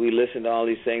we listened to all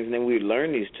these things and then we'd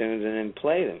learn these tunes and then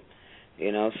play them,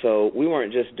 so we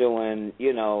weren't just doing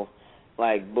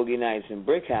like Boogie Nights and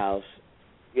Brick House,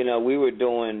 we were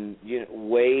doing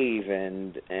wave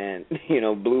and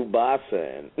blue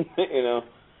bossa and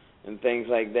and things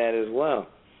like that as well.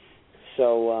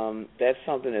 So that's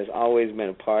something that's always been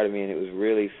a part of me, and it was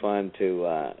really fun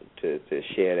to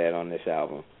share that on this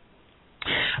album.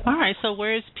 All right, so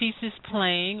where is Pieces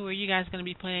playing? Where are you guys going to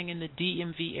be playing in the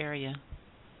DMV area?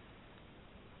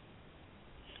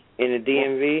 In the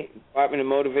DMV, Department of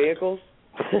Motor Vehicles?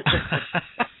 I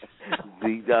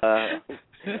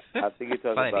think you're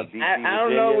talking about DC, I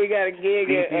don't know, we got a gig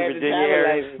DC, at Virginia the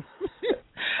area.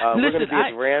 We're going to be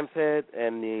at Ram's Head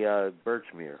and the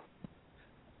Birchmere.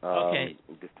 Okay.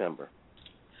 In December.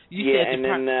 And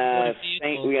then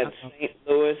we got St.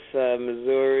 Louis,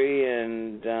 Missouri,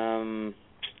 and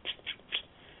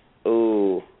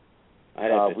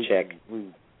I'd have to check.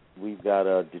 We've got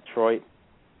Detroit.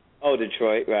 Oh,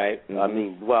 Detroit, right?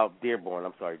 Mm-hmm. Dearborn.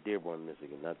 I'm sorry, Dearborn,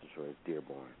 Michigan, not Detroit.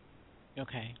 Dearborn.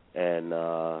 Okay. And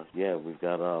we've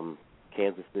got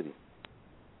Kansas City.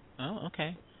 Oh,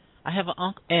 okay. I have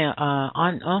an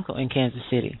uncle in Kansas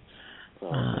City.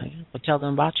 But tell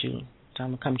them about you. Tell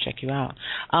them to come check you out.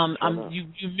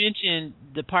 You mentioned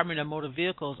Department of Motor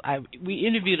Vehicles. We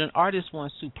interviewed an artist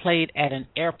once who played at an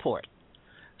airport,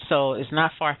 so it's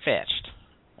not far-fetched.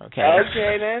 Okay.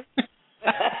 Okay, then.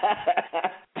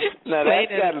 Now,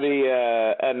 that's got to be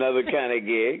another kind of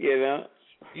gig,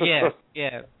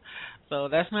 Yes. So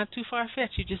that's not too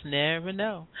far-fetched. You just never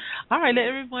know. All right, let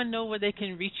everyone know where they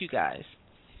can reach you guys.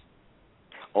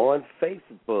 On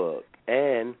Facebook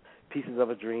and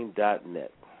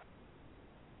piecesofadream.net.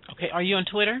 Okay, are you on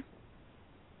Twitter?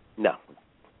 No.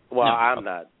 Well, no. I'm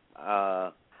not.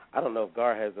 I don't know if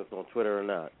Gar has us on Twitter or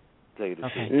not, to tell you the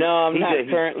truth. No, I'm not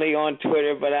currently on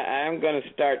Twitter, but I'm going to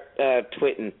start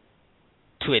twitting.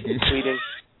 Tweeting.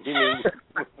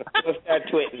 We'll start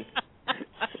twitting.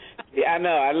 Yeah, I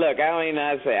know. Look, I don't even know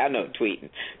how to say it. I know tweeting.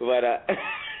 But,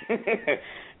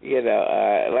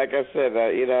 like I said,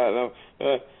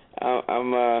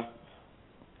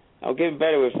 I'm getting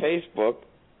better with Facebook,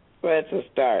 but it's a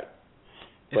start.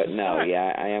 But no,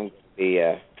 yeah, I am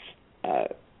the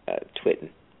twitting.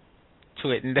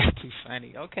 Twitting, that's too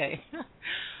funny. Okay.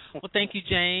 Well, thank you,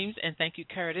 James, and thank you,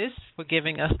 Curtis, for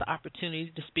giving us the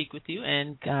opportunity to speak with you,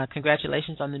 and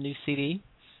congratulations on the new CD.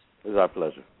 It was our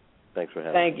pleasure. Thanks for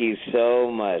having me. Thank you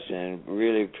so much, and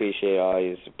really appreciate all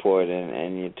your support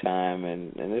and your time,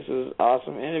 and this was an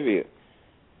awesome interview.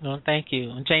 Well, thank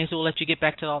you. And James, we'll let you get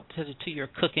back to your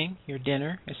cooking, your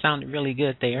dinner. It sounded really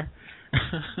good there.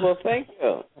 Well, thank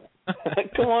you.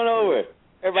 Come on over.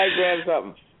 Everybody grab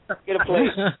something. Get a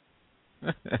plate.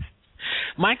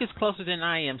 Mike is closer than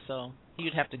I am, so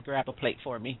you'd have to grab a plate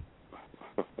for me.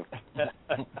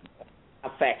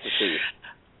 I'll fax it to you.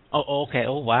 Oh, okay.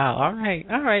 Oh, wow. All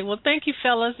right. Well, thank you,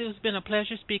 fellas. It's been a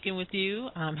pleasure speaking with you.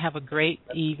 Have a great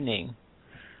evening.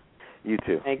 You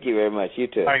too. Thank you very much. You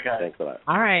too. All right, guys. Thanks a lot.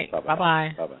 All right.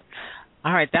 Bye-bye. Bye-bye.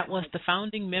 All right, that was the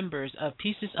founding members of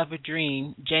Pieces of a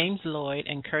Dream, James Lloyd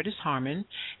and Curtis Harmon,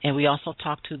 and we also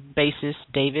talked to bassist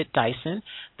David Dyson.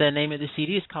 The name of the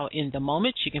CD is called In the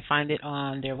Moment. You can find it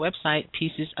on their website,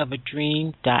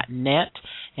 piecesofadream.net,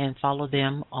 and follow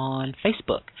them on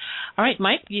Facebook. All right,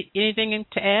 Mike, anything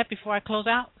to add before I close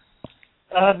out?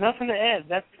 Nothing to add.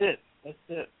 That's it.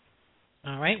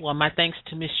 All right, well, my thanks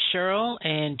to Miss Cheryl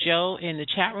and Joe in the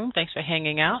chat room. Thanks for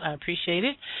hanging out. I appreciate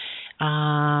it.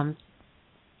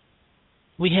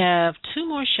 We have 2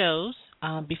 more shows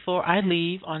before I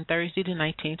leave on Thursday the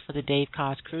 19th for the Dave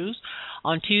Coz Cruise.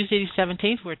 On Tuesday the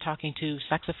 17th, we're talking to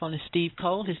saxophonist Steve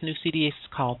Cole. His new CD is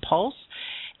called Pulse.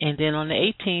 And then on the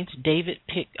 18th, David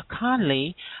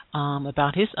Conley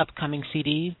about his upcoming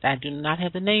CD. I do not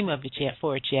have the name of it yet,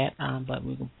 but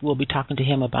we'll be talking to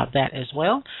him about that as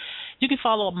well. You can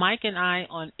follow Mike and I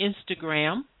on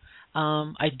Instagram.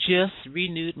 I just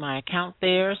renewed my account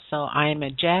there, so I am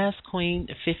at Jazz Queen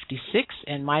 56,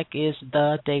 and Mike is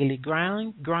The Daily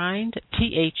Grind,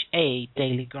 THA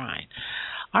Daily Grind.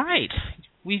 All right,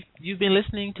 you've been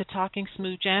listening to Talking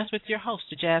Smooth Jazz with your host,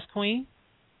 the Jazz Queen.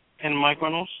 And Mike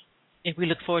Reynolds. And we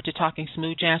look forward to talking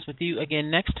smooth jazz with you again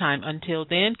next time. Until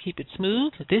then, keep it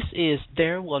smooth. This is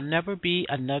There Will Never Be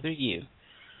Another You.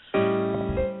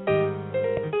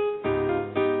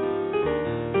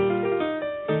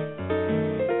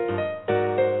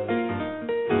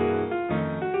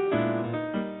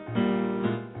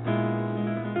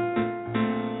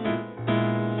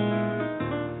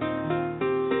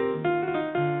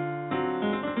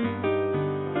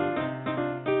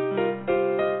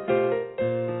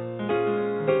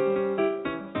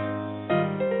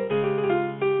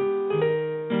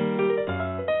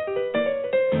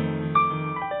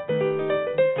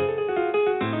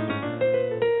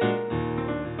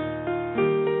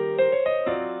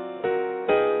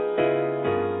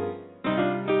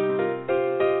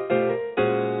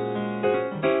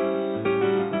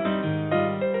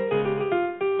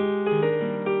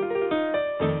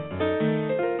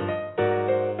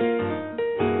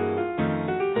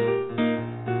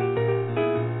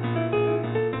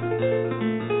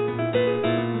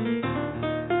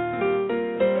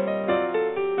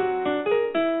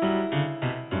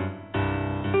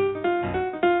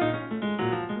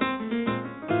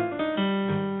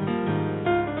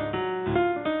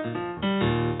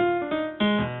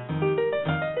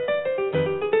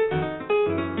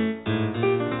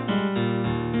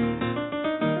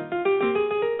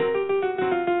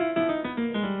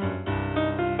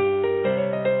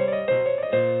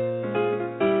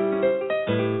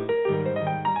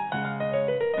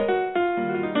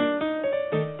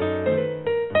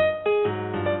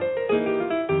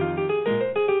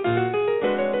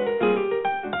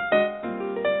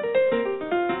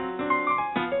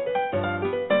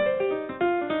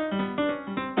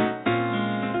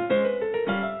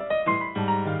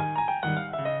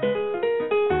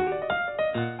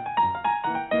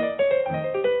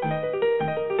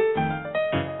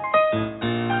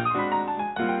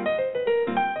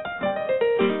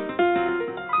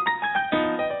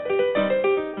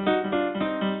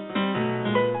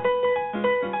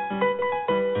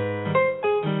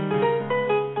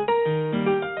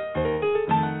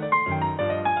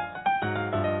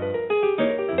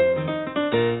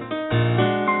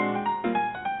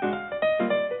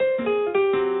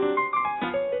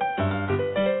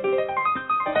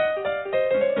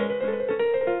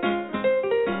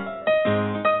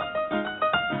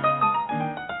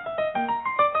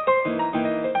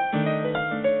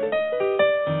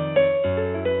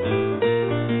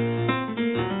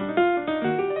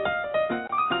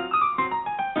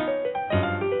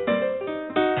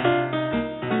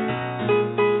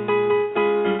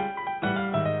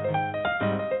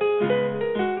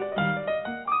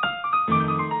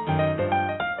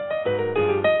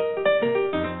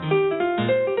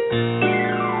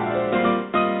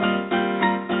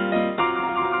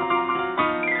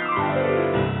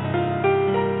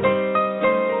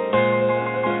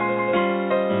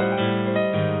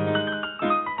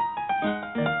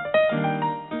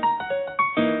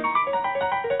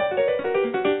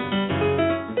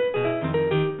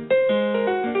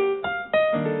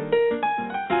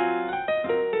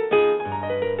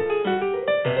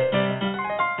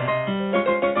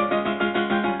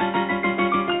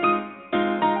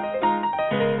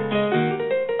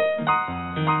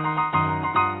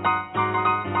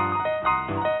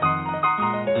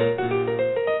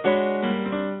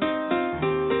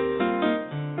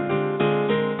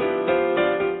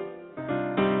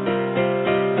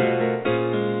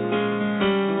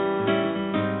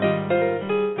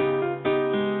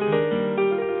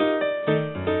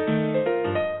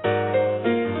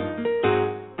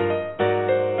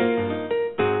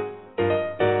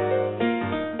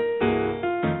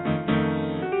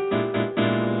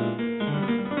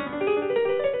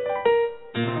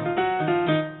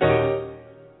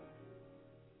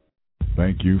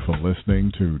 thank you for listening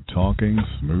to Talking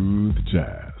Smooth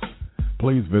Jazz.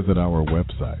 Please visit our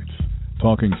websites,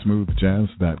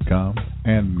 TalkingSmoothJazz.com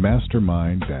and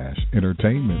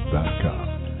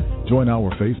Mastermind-Entertainment.com. Join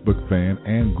our Facebook fan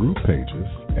and group pages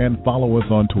and follow us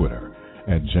on Twitter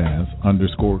at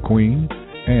Jazz_Queen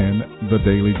and The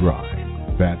Daily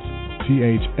Grind. That's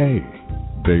THA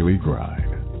Daily Grind.